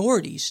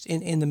minorities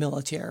in the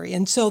military.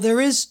 And so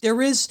there is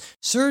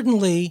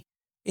certainly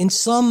in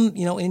some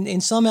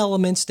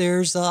elements,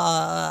 there's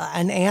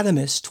an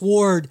animus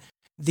toward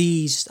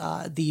these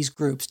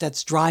groups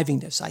that's driving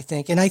this, I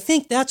think. And I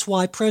think that's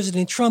why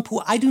President Trump,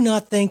 who I do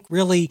not think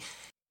really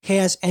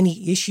has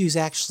any issues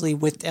actually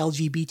with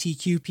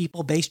LGBTQ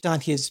people based on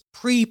his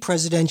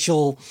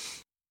pre-presidential,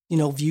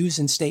 views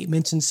and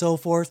statements and so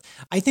forth.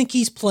 I think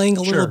he's playing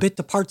a little bit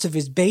the parts of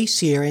his base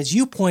here, as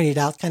you pointed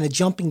out, kind of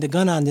jumping the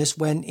gun on this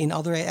when in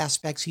other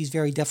aspects he's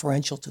very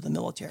deferential to the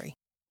military.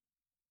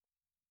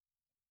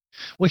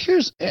 Well,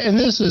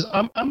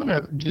 I'm going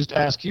to just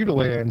ask you to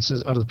weigh in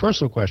on the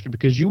personal question,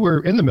 because you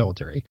were in the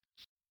military.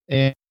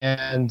 And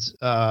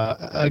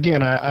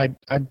again,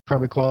 I'd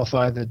probably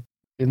qualify that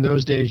in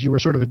those days you were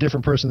sort of a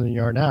different person than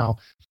you are now.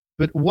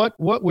 But what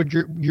would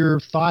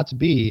your thoughts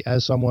be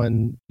as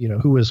someone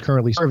who is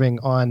currently serving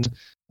on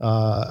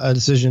a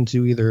decision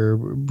to either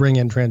bring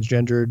in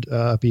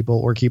transgendered people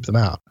or keep them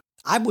out?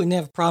 I wouldn't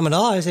have a problem at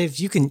all. I say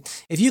if you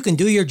can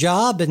do your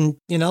job, and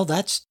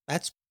that's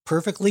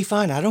perfectly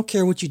fine. I don't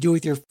care what you do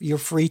with your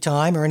free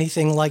time or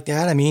anything like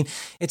that. I mean,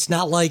 it's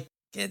not like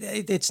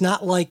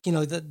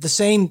the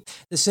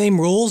same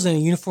rules in a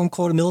Uniform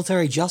Code of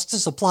Military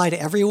Justice apply to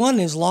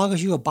everyone. As long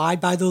as you abide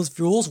by those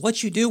rules,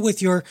 what you do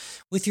with your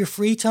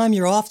free time,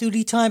 your off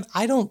duty time,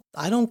 I don't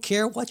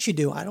care what you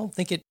do. I don't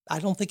think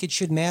it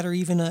should matter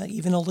even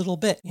a little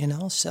bit.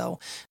 So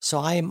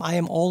I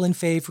am all in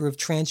favor of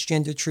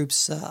transgender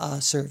troops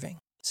serving.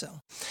 So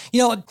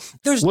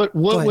there's what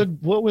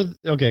would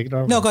okay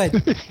no go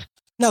ahead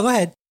no go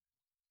ahead.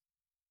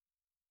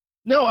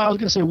 No, I was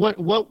going to say,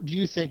 what do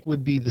you think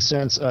would be the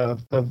sense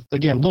of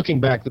again,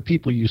 looking back, the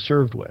people you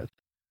served with,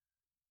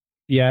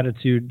 the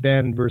attitude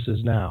then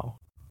versus now?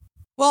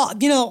 Well,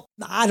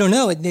 I don't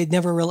know. It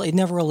never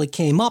really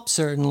came up.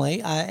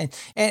 Certainly, and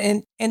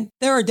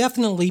there are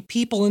definitely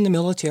people in the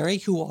military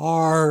who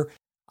are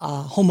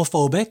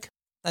homophobic.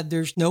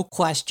 There's no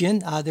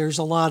question. There's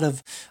a lot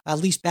of, at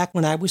least back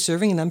when I was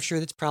serving, and I'm sure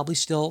that's probably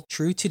still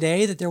true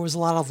today, that there was a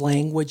lot of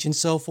language and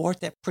so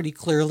forth that pretty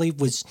clearly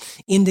was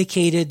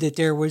indicated that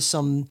there was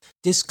some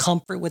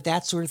discomfort with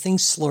that sort of thing,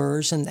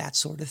 slurs and that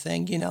sort of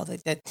thing.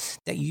 That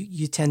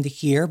you tend to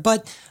hear.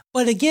 But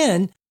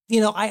again,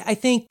 I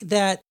think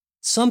that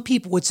some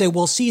people would say,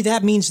 well, see,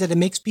 that means that it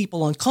makes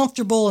people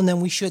uncomfortable and then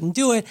we shouldn't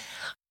do it.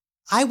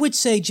 I would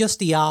say just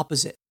the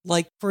opposite.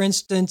 Like, for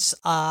instance,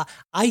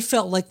 I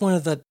felt like one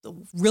of the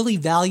really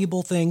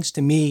valuable things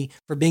to me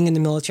for being in the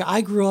military,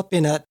 I grew up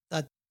in a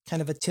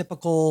kind of a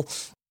typical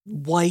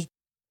white,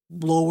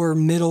 lower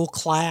middle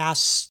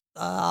class,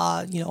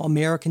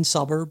 American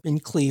suburb in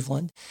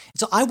Cleveland.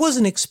 So I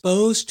wasn't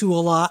exposed to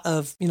a lot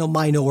of,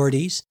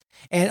 minorities.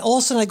 And all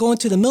of a sudden I go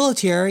into the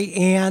military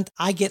and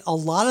I get a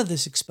lot of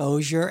this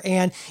exposure,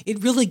 and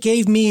it really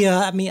gave me,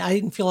 I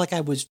didn't feel like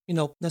I was,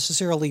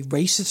 necessarily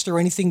racist or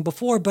anything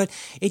before, but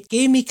it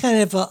gave me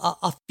kind of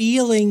a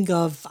feeling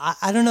of,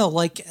 I don't know,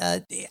 like,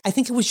 I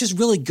think it was just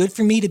really good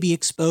for me to be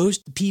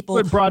exposed to people.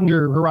 It broadened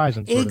your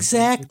horizons.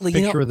 Exactly.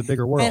 Picture of the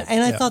bigger world.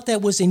 And I thought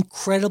that was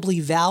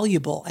incredibly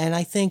valuable. And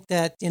I think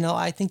that,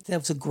 that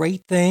was a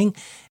great thing.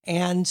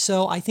 And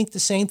so I think the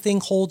same thing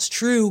holds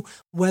true,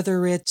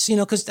 whether it's,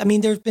 because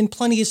there's been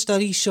plenty of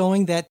studies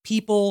showing that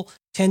people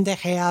tend to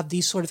have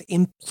these sort of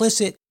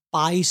implicit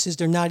biases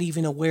they're not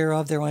even aware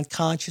of, they're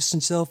unconscious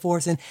and so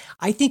forth. And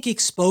I think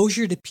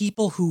exposure to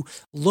people who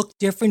look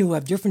different, who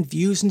have different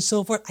views and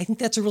so forth, I think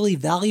that's a really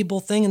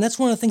valuable thing. And that's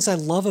one of the things I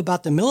love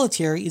about the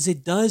military is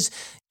it does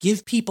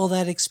give people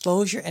that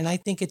exposure. And I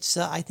think it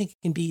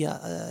can be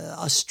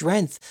a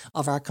strength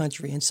of our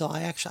country. And so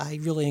I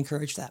really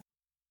encourage that.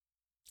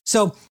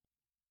 So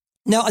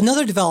now,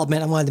 another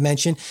development I wanted to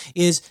mention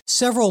is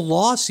several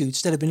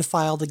lawsuits that have been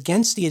filed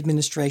against the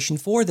administration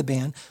for the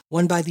ban,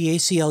 one by the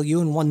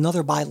ACLU and one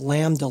another by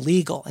Lambda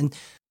Legal. And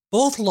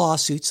both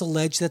lawsuits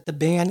allege that the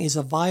ban is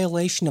a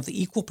violation of the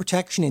equal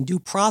protection and due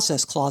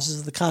process clauses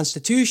of the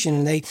Constitution,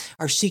 and they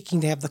are seeking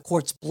to have the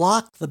courts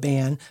block the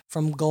ban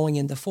from going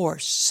into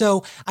force.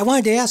 So I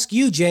wanted to ask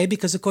you, Jay,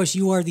 because of course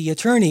you are the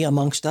attorney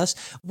amongst us,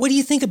 what do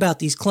you think about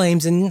these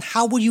claims and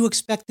how would you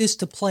expect this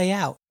to play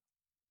out?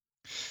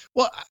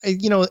 Well,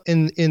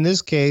 in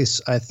this case,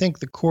 I think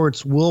the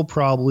courts will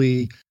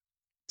probably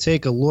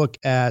take a look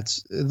at,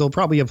 they'll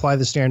probably apply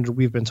the standard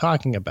we've been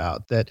talking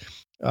about, that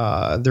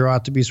there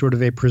ought to be sort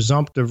of a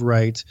presumptive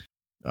right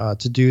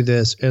to do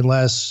this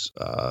unless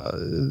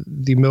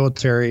the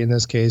military, in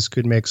this case,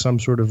 could make some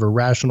sort of a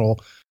rational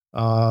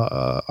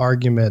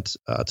argument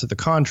to the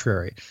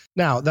contrary.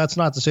 Now, that's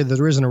not to say that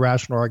there isn't a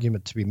rational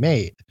argument to be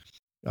made.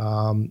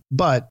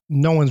 But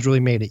no one's really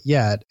made it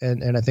yet.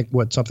 And I think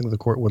something the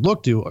court would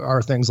look to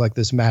are things like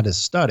this Mattis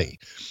study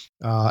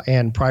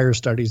and prior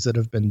studies that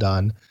have been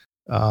done.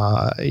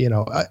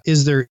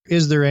 Is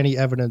there any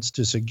evidence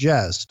to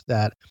suggest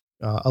that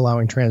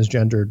allowing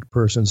transgendered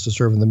persons to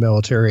serve in the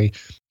military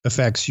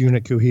affects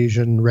unit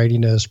cohesion,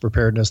 readiness,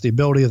 preparedness, the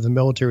ability of the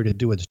military to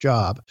do its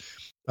job?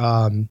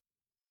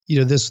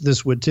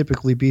 This would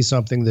typically be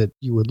something that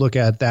you would look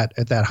at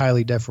that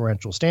highly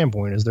deferential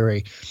standpoint. Is there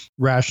a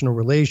rational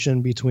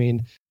relation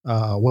between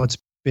what's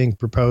being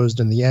proposed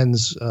and the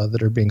ends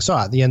that are being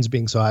sought? The ends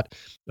being sought,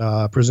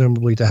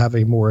 presumably, to have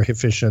a more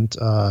efficient,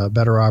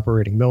 better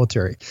operating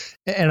military.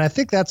 And I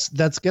think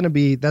that's going to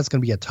be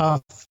a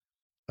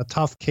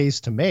tough case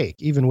to make,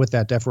 even with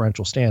that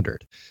deferential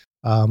standard.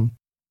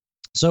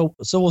 So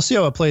we'll see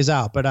how it plays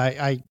out. But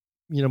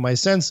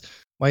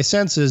my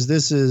sense is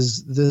this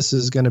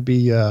is going to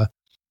be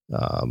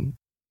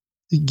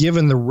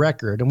given the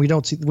record, and we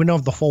don't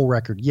have the full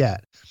record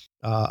yet.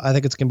 I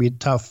think it's going to be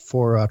tough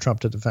for Trump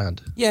to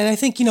defend. Yeah, and I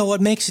think,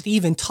 what makes it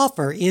even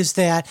tougher is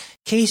that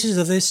cases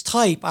of this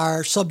type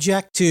are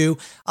subject to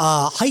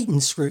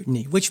heightened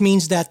scrutiny, which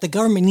means that the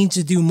government needs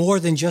to do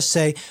more than just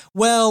say,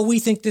 well, we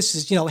think this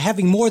is,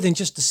 having more than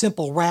just a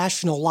simple,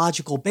 rational,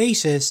 logical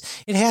basis.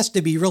 It has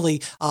to be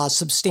really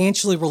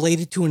substantially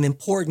related to an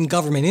important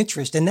government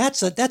interest. And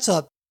that's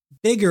a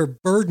bigger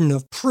burden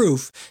of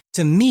proof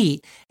to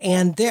meet,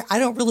 and I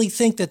don't really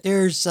think that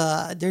there's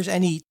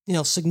any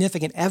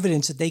significant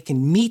evidence that they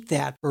can meet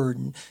that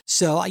burden.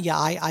 So yeah,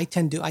 I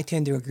tend to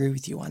agree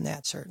with you on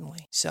that,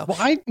 certainly. So well,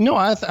 I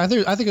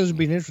think it would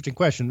be an interesting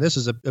question. This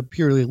is a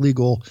purely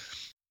legal,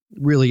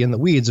 really in the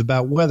weeds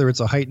about whether it's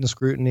a heightened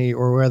scrutiny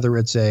or whether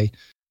it's a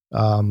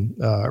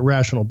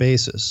rational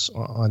basis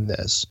on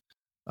this.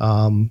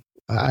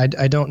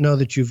 I don't know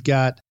that you've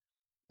got.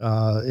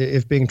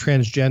 If being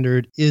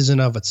transgendered is in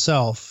of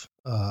itself,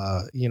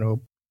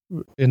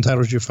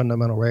 entitles you a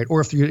fundamental right,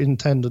 or if you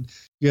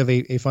have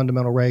a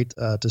fundamental right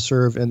to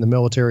serve in the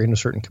military in a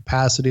certain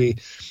capacity,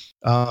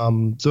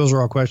 those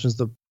are all questions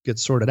that get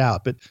sorted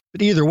out. But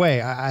either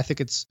way, I think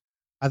it's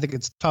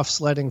tough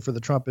sledding for the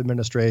Trump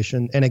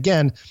administration. And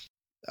again,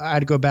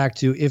 I'd go back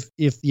to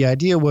if the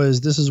idea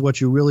was this is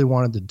what you really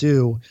wanted to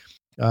do,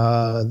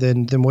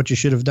 then what you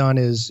should have done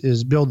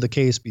is build the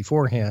case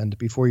beforehand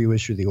before you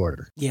issue the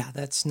order. Yeah,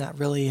 that's not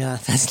really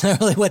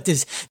what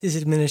this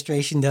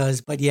administration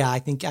does. But yeah, I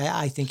think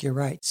you're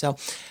right. So,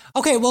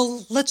 okay,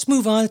 well, let's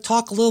move on and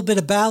talk a little bit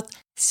about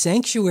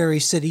sanctuary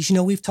cities.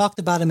 We've talked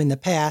about them in the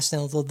past,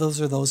 and those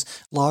are those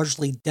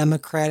largely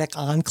democratic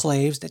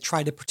enclaves that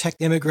try to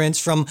protect immigrants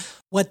from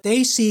what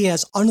they see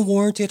as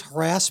unwarranted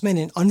harassment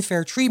and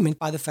unfair treatment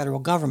by the federal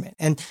government.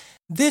 And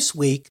this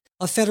week,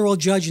 a federal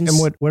judge and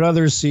what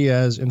others see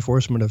as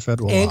enforcement of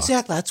federal law.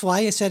 Exactly. That's why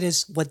I said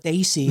is what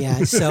they see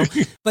as. So,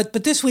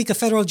 but this week, a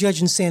federal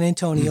judge in San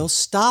Antonio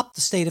stopped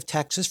the state of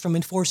Texas from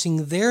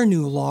enforcing their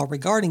new law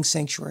regarding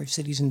sanctuary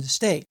cities in the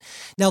state.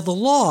 Now,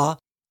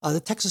 the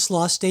Texas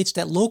law states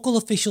that local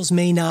officials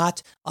may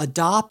not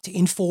adopt,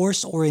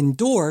 enforce, or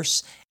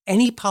endorse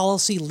any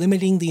policy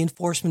limiting the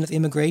enforcement of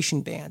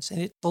immigration bans.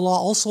 And the law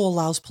also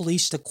allows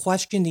police to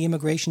question the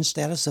immigration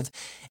status of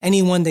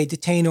anyone they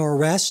detain or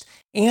arrest,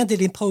 and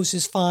it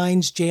imposes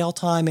fines, jail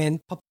time,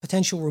 and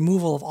potential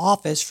removal of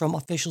office from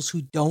officials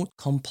who don't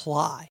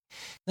comply.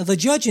 Now, the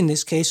judge in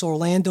this case,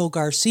 Orlando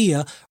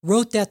Garcia,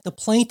 wrote that the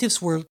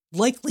plaintiffs were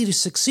likely to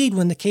succeed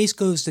when the case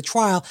goes to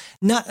trial,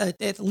 not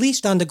at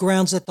least on the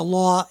grounds that the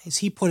law, as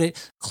he put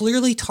it,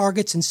 clearly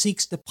targets and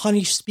seeks to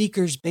punish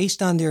speakers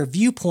based on their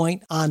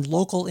viewpoint on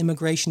local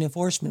immigration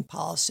enforcement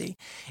policy.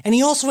 And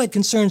he also had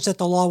concerns that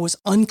the law was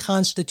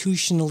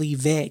unconstitutionally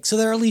vague. So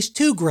there are at least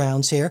two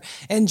grounds here.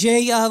 And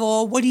Jay,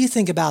 what do you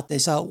think about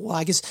this?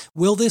 I guess,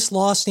 will this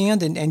law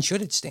stand, and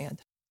should it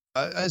stand?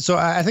 So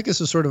I think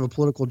this is sort of a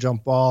political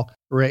jump ball,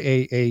 or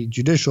a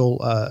judicial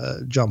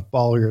jump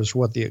ball here is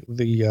what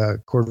the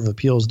Court of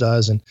Appeals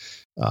does, and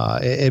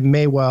it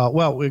may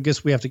well. I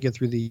guess we have to get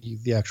through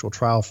the actual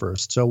trial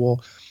first. So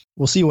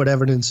we'll see what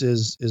evidence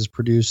is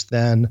produced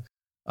then.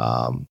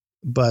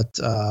 But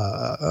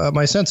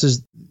my sense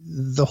is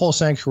the whole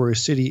sanctuary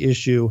city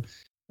issue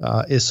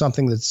is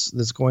something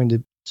that's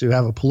going to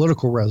have a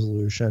political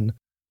resolution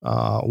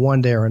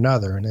one day or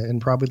another,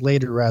 and probably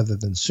later rather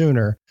than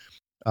sooner.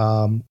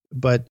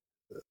 But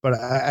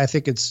I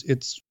think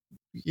it's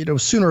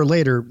sooner or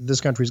later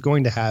this country is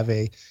going to have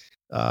a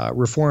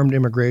reformed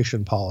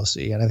immigration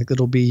policy, and I think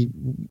it'll be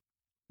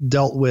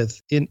dealt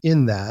with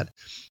in that.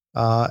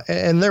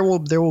 And there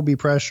will be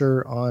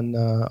pressure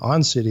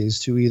on cities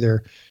to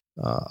either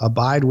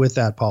abide with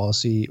that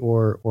policy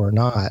or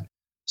not.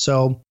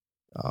 So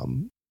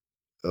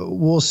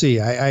we'll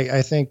see.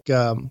 I think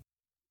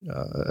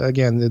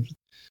again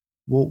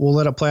we'll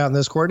let it play out in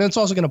this court, and it's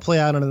also going to play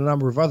out in a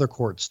number of other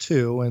courts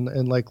too,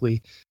 and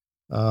likely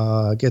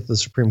get to the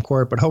Supreme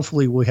Court. But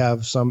hopefully we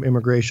have some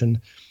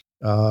immigration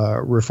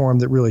reform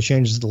that really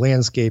changes the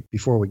landscape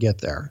before we get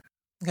there.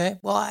 Okay.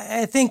 Well,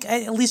 I think,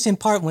 at least in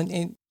part,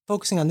 when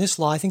focusing on this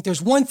law, I think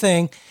there's one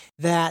thing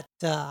that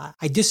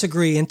I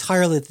disagree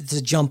entirely that it's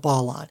a jump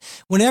ball on.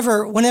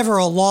 Whenever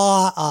a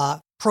law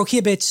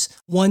prohibits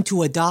one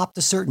to adopt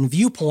a certain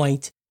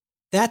viewpoint,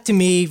 that to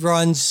me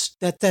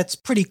that's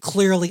pretty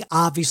clearly,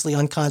 obviously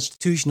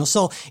unconstitutional.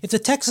 So if the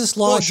Texas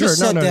law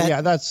said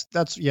that,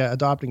 that's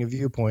adopting a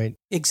viewpoint.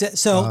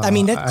 So I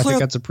mean, I think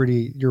that's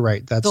you're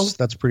right.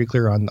 That's pretty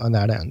clear on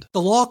that end.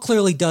 The law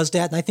clearly does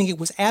that, and I think it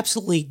was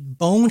absolutely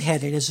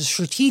boneheaded as a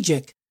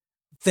strategic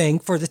thing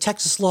for the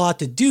Texas law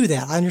to do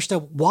that. I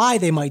understand why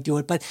they might do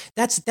it, but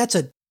that's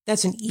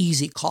an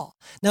easy call.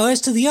 Now,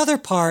 as to the other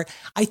part,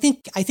 I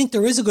think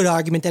there is a good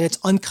argument that it's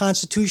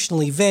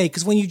unconstitutionally vague,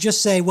 because when you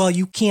just say, well,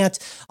 you can't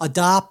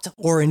adopt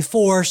or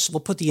enforce,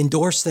 we'll put the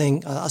endorse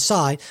thing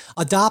aside,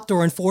 adopt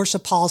or enforce a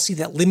policy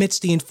that limits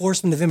the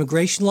enforcement of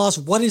immigration laws,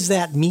 what does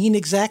that mean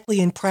exactly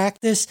in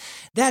practice?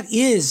 That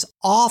is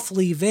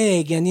awfully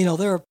vague. And,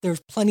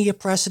 there's plenty of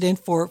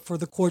precedent for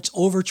the courts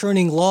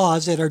overturning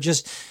laws that are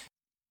just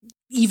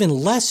even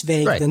less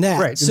vague than that.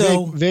 Right.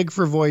 So vague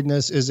for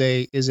voidness is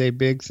a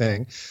big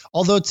thing.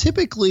 Although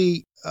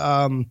typically,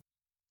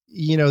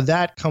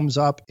 that comes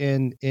up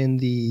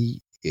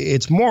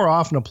it's more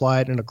often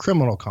applied in a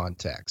criminal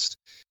context,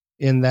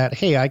 in that,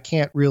 hey, I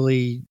can't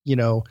really,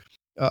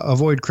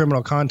 avoid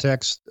criminal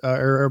context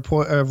or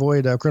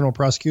avoid criminal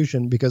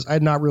prosecution because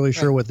I'm not really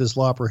sure what this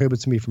law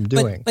prohibits me from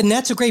doing. But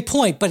that's a great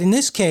point. But in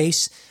this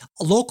case,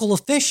 local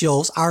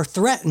officials are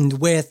threatened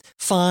with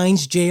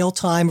fines, jail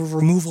time, or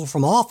removal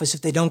from office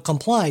if they don't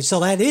comply. So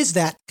that is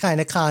that kind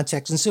of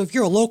context. And so if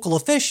you're a local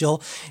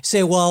official,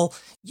 say, well,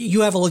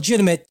 you have a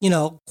legitimate,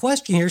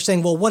 question here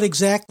saying, well, what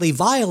exactly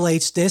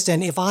violates this?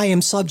 And if I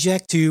am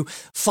subject to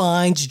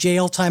fines,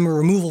 jail time, or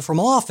removal from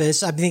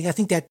office, I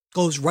think that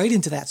goes right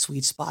into that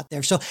sweet spot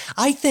there. So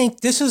I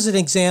think this is an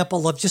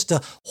example of just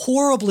a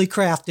horribly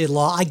crafted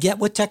law. I get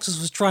what Texas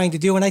was trying to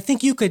do, and I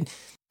think you could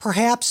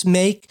perhaps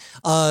make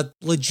a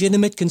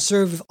legitimate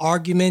conservative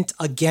argument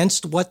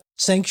against what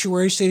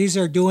sanctuary cities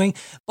are doing.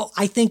 But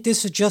I think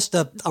this is just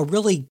a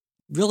really,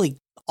 really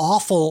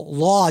awful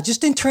law,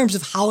 just in terms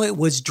of how it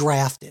was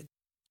drafted,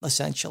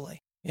 essentially.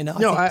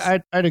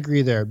 I'd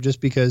agree there, just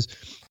because,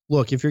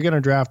 look, if you're going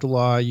to draft a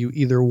law, you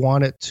either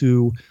want it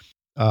to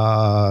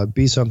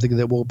be something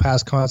that will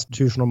pass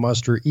constitutional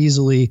muster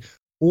easily,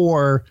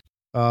 or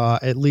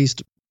at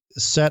least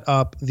set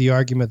up the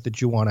argument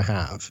that you want to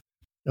have.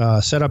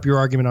 Set up your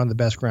argument on the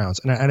best grounds.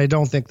 And I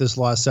don't think this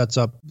law sets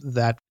up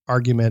that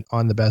argument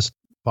on the best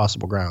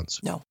possible grounds.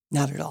 No,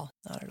 not at all.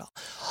 Not at all.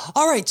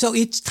 All right. So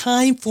it's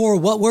time for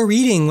what we're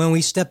reading when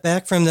we step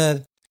back from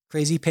the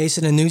crazy pace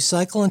of the news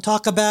cycle and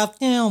talk about,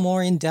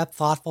 more in-depth,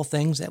 thoughtful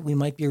things that we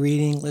might be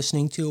reading,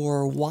 listening to,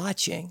 or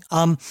watching.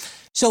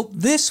 So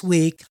this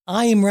week,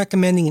 I am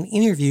recommending an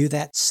interview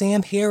that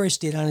Sam Harris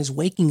did on his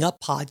Waking Up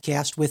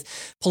podcast with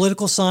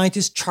political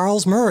scientist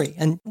Charles Murray.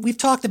 And we've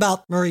talked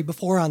about Murray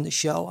before on the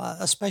show,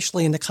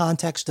 especially in the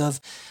context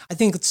of, I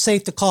think it's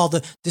safe to call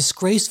the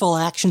disgraceful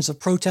actions of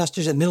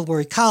protesters at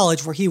Middlebury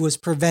College, where he was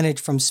prevented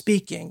from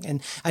speaking.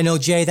 And I know,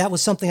 Jay, that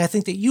was something I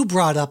think that you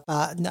brought up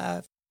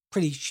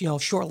pretty,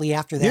 shortly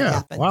after that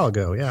happened. A while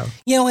ago, yeah.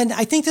 And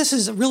I think this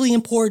is really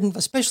important,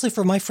 especially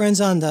for my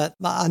friends on the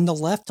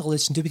left to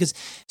listen to, because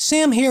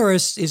Sam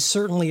Harris is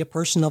certainly a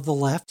person of the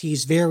left.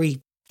 He's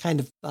very kind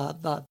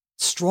of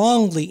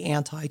strongly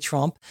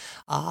anti-Trump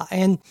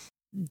and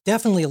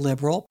definitely a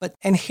liberal.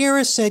 And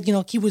Harris said,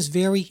 he was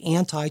very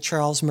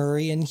anti-Charles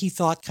Murray, and he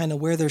thought kind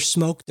of where there's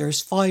smoke, there's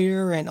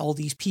fire, and all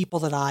these people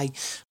that I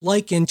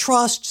like and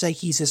trust say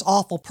he's this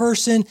awful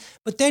person.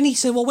 But then he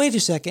said, well, wait a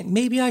second,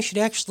 maybe I should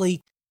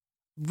actually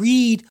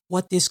read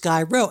what this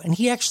guy wrote. And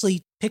he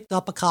actually picked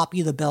up a copy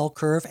of the Bell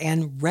Curve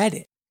and read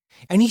it.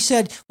 And he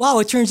said, wow,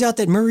 it turns out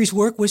that Murray's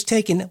work was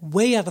taken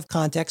way out of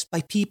context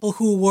by people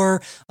who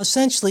were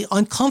essentially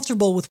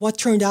uncomfortable with what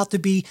turned out to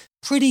be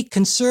pretty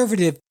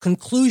conservative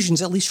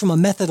conclusions, at least from a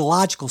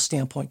methodological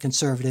standpoint,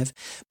 conservative.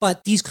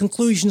 But these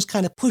conclusions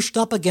kind of pushed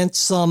up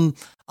against some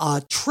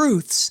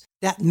truths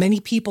that many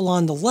people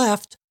on the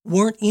left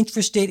weren't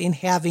interested in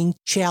having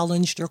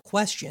challenged or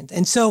questioned.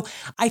 And so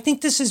I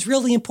think this is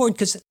really important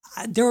because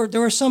there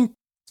are some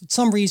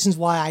reasons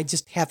why I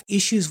just have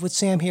issues with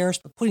Sam Harris,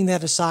 but putting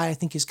that aside, I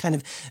think his kind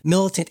of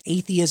militant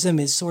atheism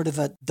is sort of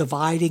a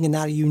dividing and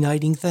not a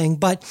uniting thing.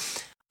 But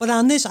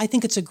on this, I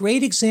think it's a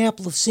great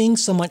example of seeing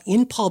someone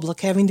in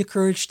public having the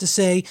courage to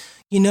say,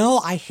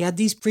 I had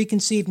these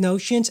preconceived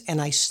notions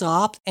and I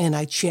stopped and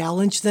I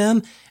challenged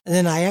them. And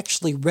then I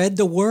actually read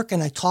the work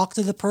and I talked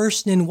to the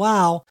person, and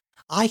wow,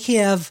 I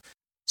have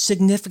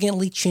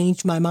significantly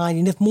changed my mind.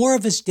 And if more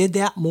of us did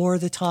that more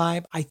of the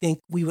time, I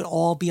think we would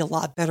all be a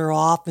lot better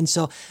off. And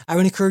so I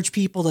would encourage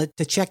people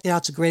to check that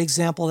out. It's a great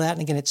example of that.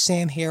 And again, it's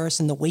Sam Harris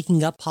and the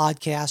Waking Up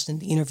podcast and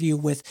the interview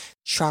with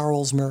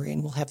Charles Murray.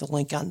 And we'll have the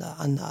link on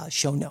the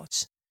show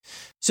notes.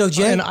 So,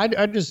 Jay. And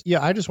I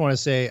just want to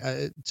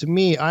say, to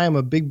me, I am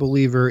a big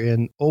believer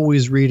in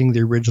always reading the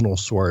original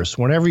source.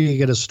 Whenever you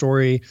get a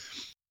story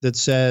that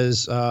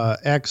says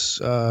X,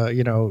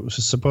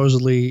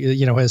 supposedly,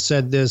 has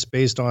said this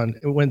based on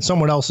when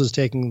someone else is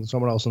taking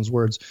someone else's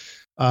words,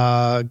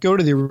 go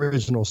to the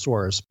original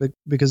source. But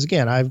because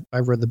again,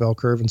 I've read the Bell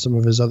Curve and some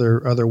of his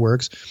other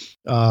works,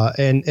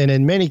 and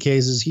in many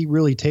cases he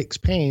really takes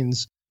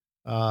pains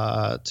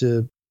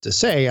to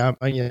say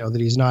that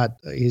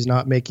he's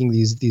not making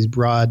these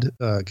broad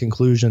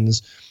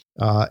conclusions.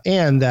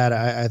 And that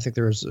I think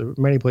there's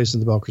many places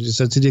in the Bell Curve he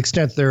said to the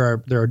extent there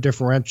are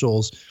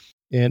differentials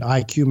in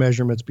IQ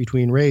measurements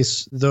between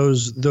race,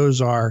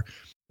 those are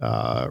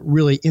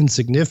really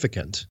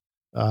insignificant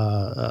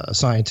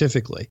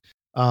scientifically.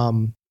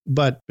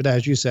 But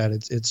as you said,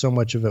 it's so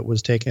much of it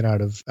was taken out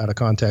of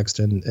context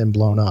and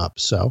blown up.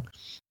 So,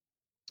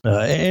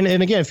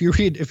 and again, if you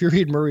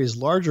read Murray's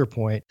larger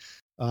point,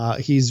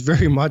 he's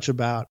very much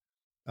about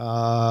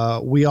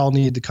we all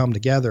need to come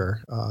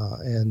together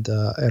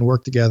and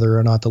work together,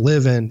 and not to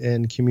live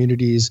in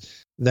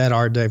communities that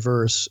are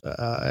diverse,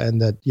 and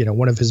that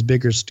one of his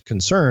biggest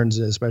concerns,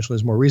 especially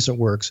his more recent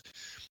works,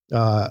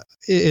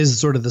 is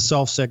sort of the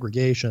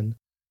self-segregation,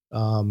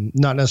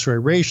 not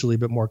necessarily racially,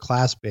 but more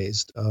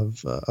class-based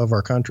of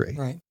our country.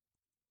 Right.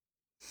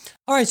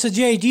 All right. So,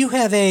 Jay, do you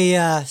have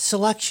a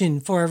selection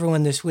for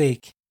everyone this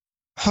week?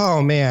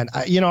 Oh man,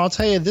 I'll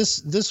tell you,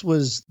 this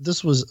was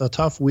a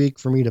tough week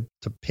for me to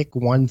pick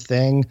one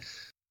thing.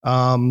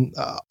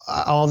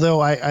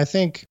 Although I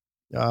think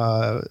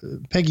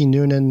Peggy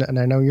Noonan, and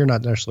I know you're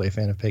not necessarily a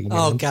fan of Peggy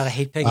Noonan. Oh God, I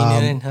hate Peggy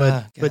Noonan.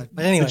 But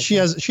anyway, she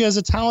has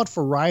a talent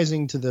for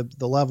rising to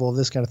the level of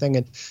this kind of thing,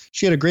 and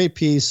she had a great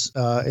piece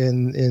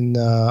in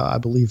I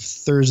believe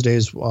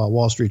Thursday's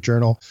Wall Street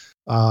Journal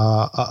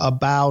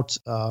about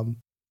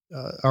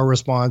our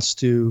response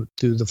to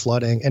the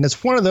flooding, and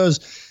it's one of those.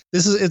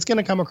 It's going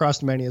to come across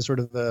to many as sort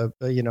of a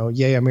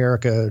Yay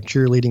America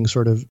cheerleading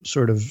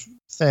sort of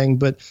thing,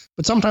 but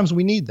sometimes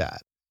we need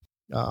that.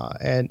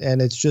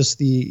 And it's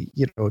just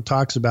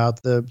talks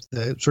about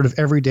the sort of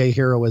everyday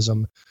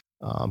heroism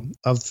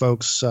of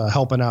folks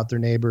helping out their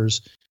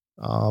neighbors.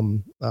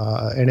 And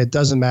it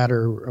doesn't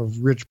matter of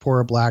rich,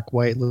 poor, black,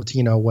 white,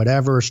 Latino,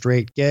 whatever,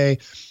 straight, gay.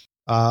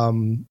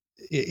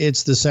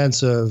 It's the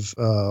sense of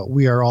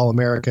we are all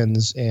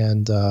Americans,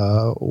 and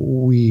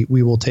we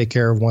will take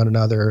care of one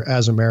another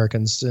as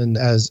Americans and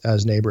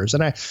as neighbors.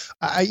 And I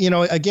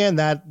again,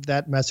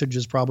 that message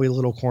is probably a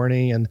little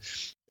corny, and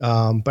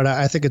But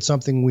I think it's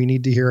something we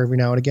need to hear every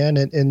now and again.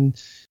 And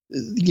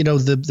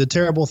the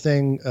terrible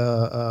thing,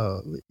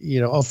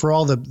 for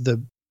all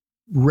the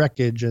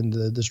wreckage and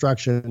the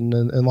destruction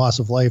and loss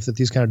of life that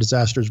these kind of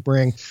disasters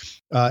bring,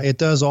 it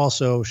does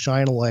also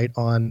shine a light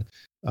on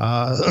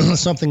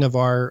something of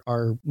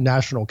our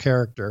national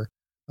character,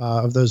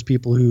 of those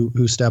people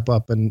who step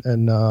up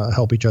and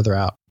help each other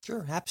out.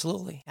 Sure,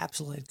 absolutely.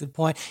 Absolutely. Good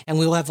point. And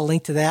we will have a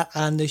link to that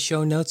on the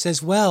show notes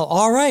as well.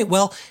 All right.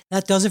 Well,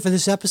 that does it for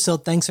this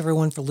episode. Thanks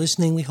everyone for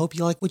listening. We hope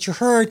you like what you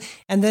heard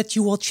and that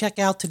you will check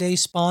out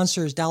today's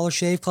sponsors, Dollar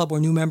Shave Club, where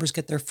new members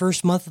get their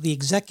first month of the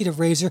Executive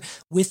Razor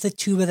with the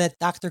tube of that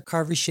Dr.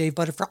 Carver shave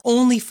butter for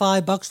only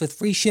 $5 with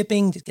free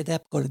shipping. To get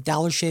that, go to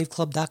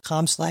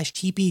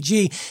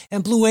dollarshaveclub.com/TPG.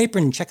 And Blue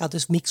Apron, check out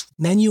this week's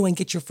menu and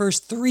get your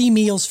first 3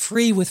 meals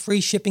free with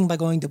free shipping by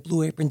going to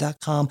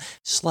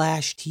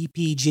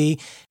blueapron.com/TPG.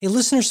 Hey,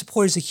 listener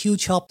support is a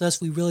huge help to us.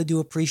 We really do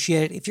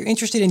appreciate it. If you're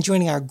interested in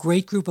joining our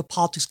great group of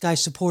Politics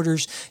Guys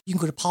supporters, you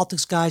can go to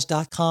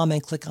politicsguys.com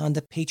and click on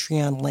the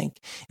Patreon link.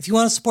 If you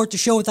want to support the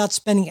show without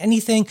spending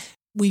anything,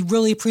 we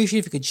really appreciate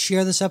if you could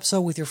share this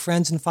episode with your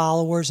friends and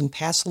followers and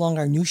pass along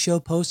our new show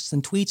posts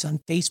and tweets on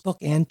Facebook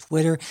and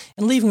Twitter,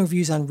 and leaving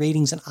reviews on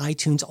ratings and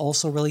iTunes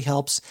also really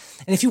helps.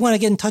 And if you want to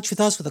get in touch with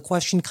us with a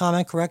question,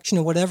 comment, correction,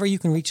 or whatever, you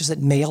can reach us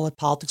at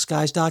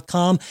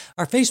mail@politicsguys.com,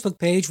 our Facebook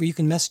page where you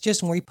can message us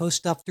and where we post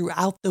stuff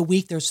throughout the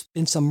week. There's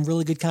been some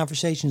really good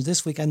conversations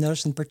this week, I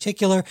noticed in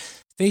particular.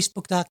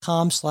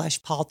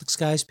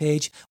 Facebook.com/politicsguys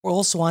page. We're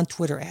also on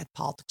Twitter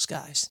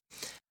 @politicsguys.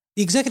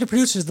 The executive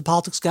producers of the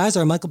Politics Guys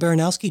are Michael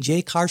Baranowski,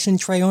 Jay Carson,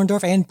 Trey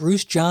Orndorff, and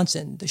Bruce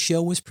Johnson. The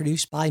show was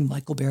produced by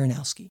Michael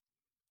Baranowski.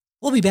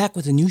 We'll be back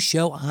with a new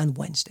show on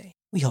Wednesday.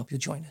 We hope you'll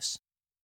join us.